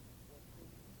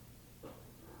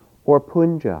 Or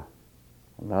Punja,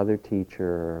 another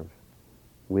teacher of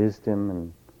wisdom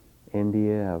in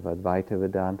India, of Advaita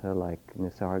Vedanta, like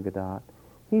Nisargadatta,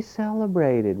 he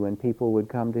celebrated when people would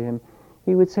come to him.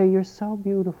 He would say, you're so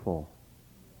beautiful.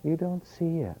 You don't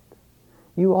see it.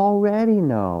 You already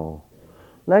know.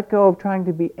 Let go of trying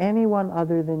to be anyone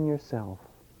other than yourself.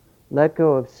 Let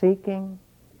go of seeking.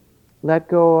 Let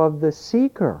go of the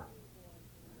seeker.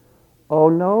 O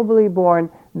nobly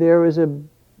born, there is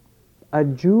a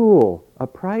jewel, a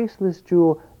priceless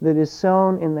jewel that is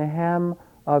sewn in the hem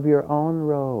of your own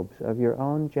robes, of your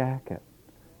own jacket,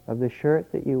 of the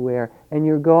shirt that you wear, and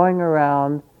you're going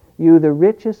around, you, the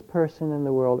richest person in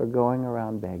the world, are going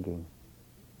around begging.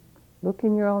 Look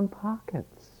in your own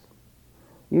pockets.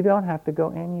 You don't have to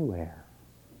go anywhere.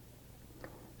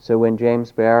 So when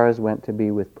James Barrows went to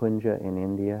be with Punja in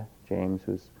India, James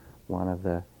was one of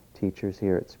the teachers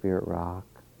here at Spirit Rock,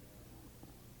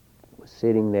 was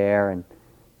sitting there and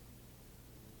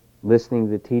listening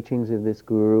to the teachings of this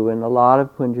guru, and a lot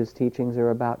of Punja's teachings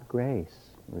are about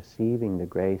grace, receiving the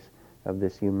grace of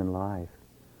this human life.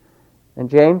 And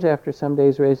James, after some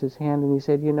days, raised his hand and he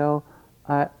said, you know,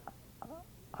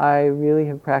 I really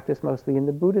have practiced mostly in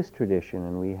the Buddhist tradition,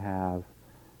 and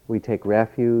we take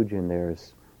refuge, and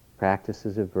there's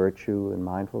practices of virtue and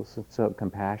mindfulness and so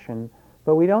compassion,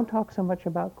 but we don't talk so much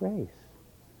about grace.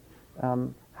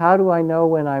 How do I know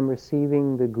when I'm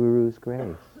receiving the Guru's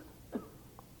grace?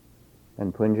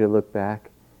 And Punja looked back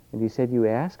and he said, you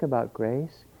ask about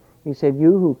grace? He said,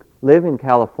 you who live in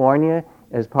California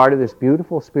as part of this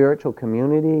beautiful spiritual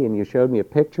community, and you showed me a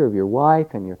picture of your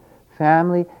wife and your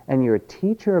family, and you're a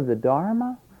teacher of the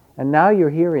Dharma, and now you're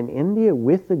here in India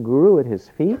with the Guru at his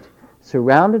feet,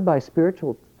 surrounded by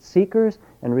spiritual seekers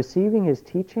and receiving his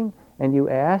teaching, and you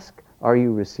ask, are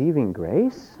you receiving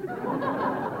grace?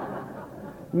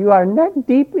 You are neck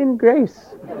deep in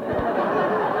grace.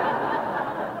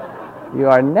 You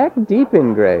are neck deep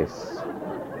in grace.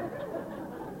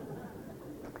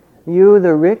 You,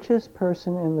 the richest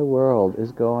person in the world,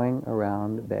 is going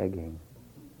around begging.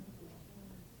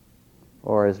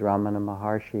 Or as Ramana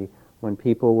Maharshi, when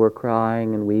people were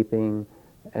crying and weeping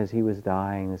as he was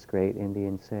dying, this great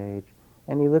Indian sage,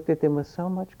 and he looked at them with so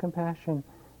much compassion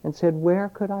and said, where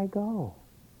could I go?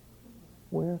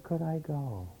 Where could I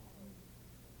go?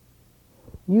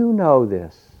 You know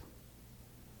this.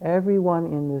 Everyone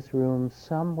in this room,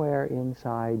 somewhere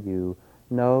inside you,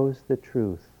 knows the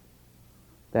truth,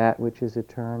 that which is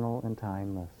eternal and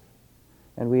timeless.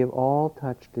 And we have all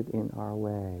touched it in our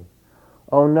way.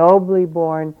 O nobly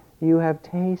born, you have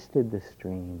tasted the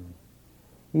stream.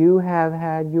 You have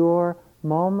had your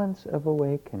moments of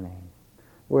awakening,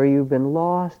 where you've been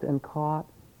lost and caught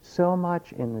so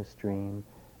much in the stream,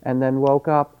 and then woke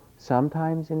up,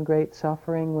 sometimes in great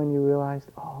suffering when you realized,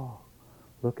 oh,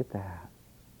 look at that.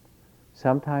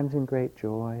 Sometimes in great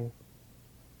joy.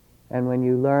 And when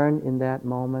you learn in that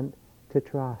moment to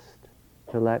trust,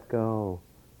 to let go,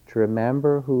 to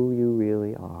remember who you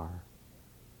really are.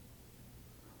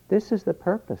 This is the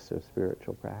purpose of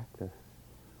spiritual practice,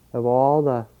 of all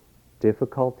the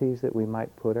difficulties that we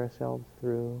might put ourselves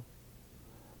through,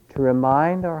 to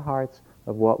remind our hearts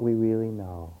of what we really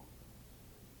know.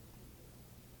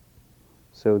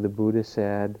 So the Buddha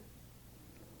said,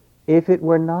 if it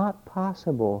were not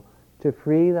possible to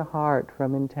free the heart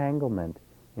from entanglement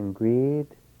in greed,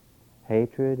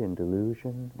 hatred, and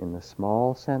delusion, in the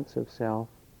small sense of self,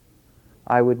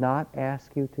 I would not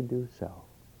ask you to do so.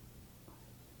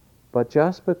 But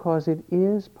just because it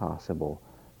is possible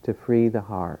to free the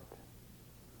heart,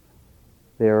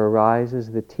 there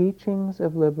arises the teachings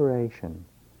of liberation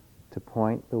to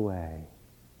point the way.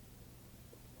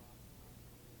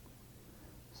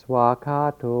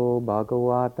 Swakato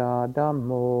Bhagavata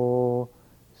Dhammo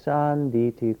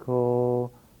Sanditiko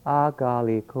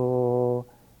Agaliko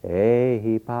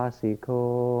Ehipasiko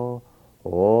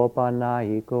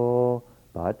Opanayiko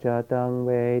Bachatang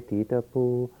Ve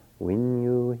Titapu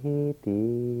Vinyuhiti.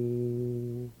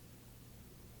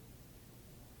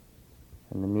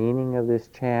 And the meaning of this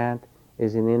chant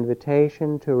is an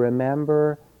invitation to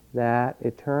remember that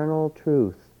eternal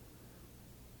truth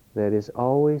that is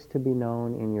always to be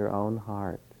known in your own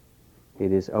heart.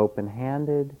 It is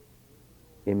open-handed,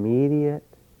 immediate,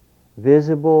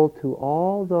 visible to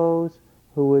all those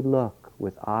who would look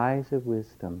with eyes of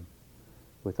wisdom,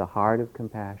 with a heart of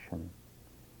compassion,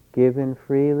 given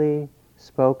freely,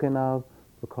 spoken of,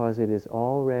 because it is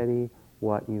already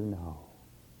what you know.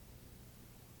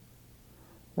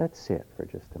 Let's sit for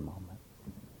just a moment.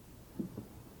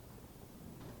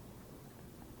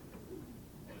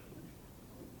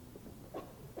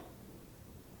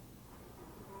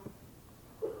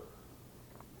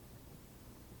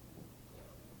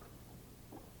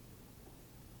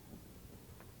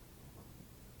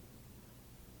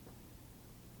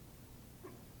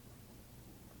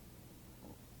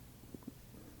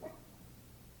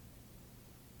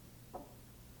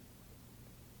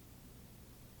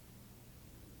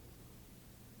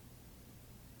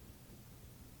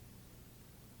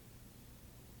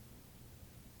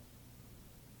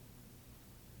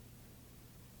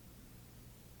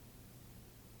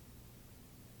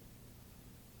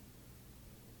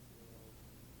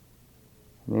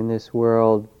 In this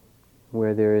world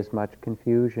where there is much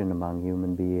confusion among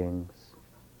human beings,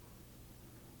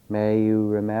 may you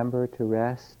remember to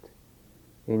rest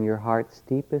in your heart's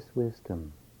deepest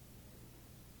wisdom,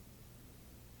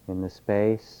 in the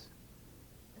space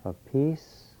of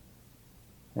peace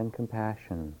and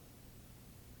compassion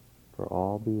for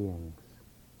all beings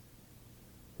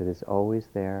that is always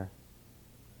there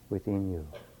within you.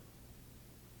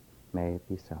 May it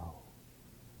be so.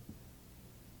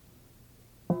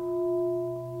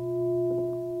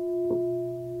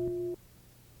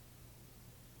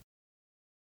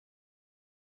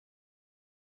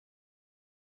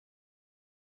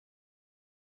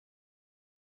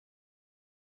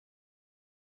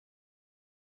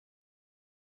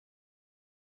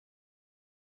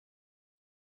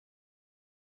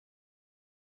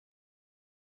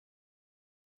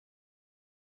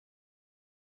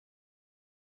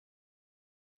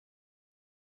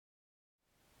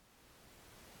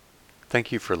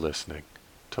 Thank you for listening.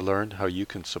 To learn how you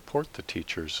can support the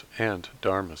teachers and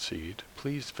Dharma Seed,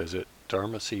 please visit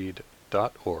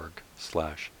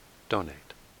dharmaseed.org/donate.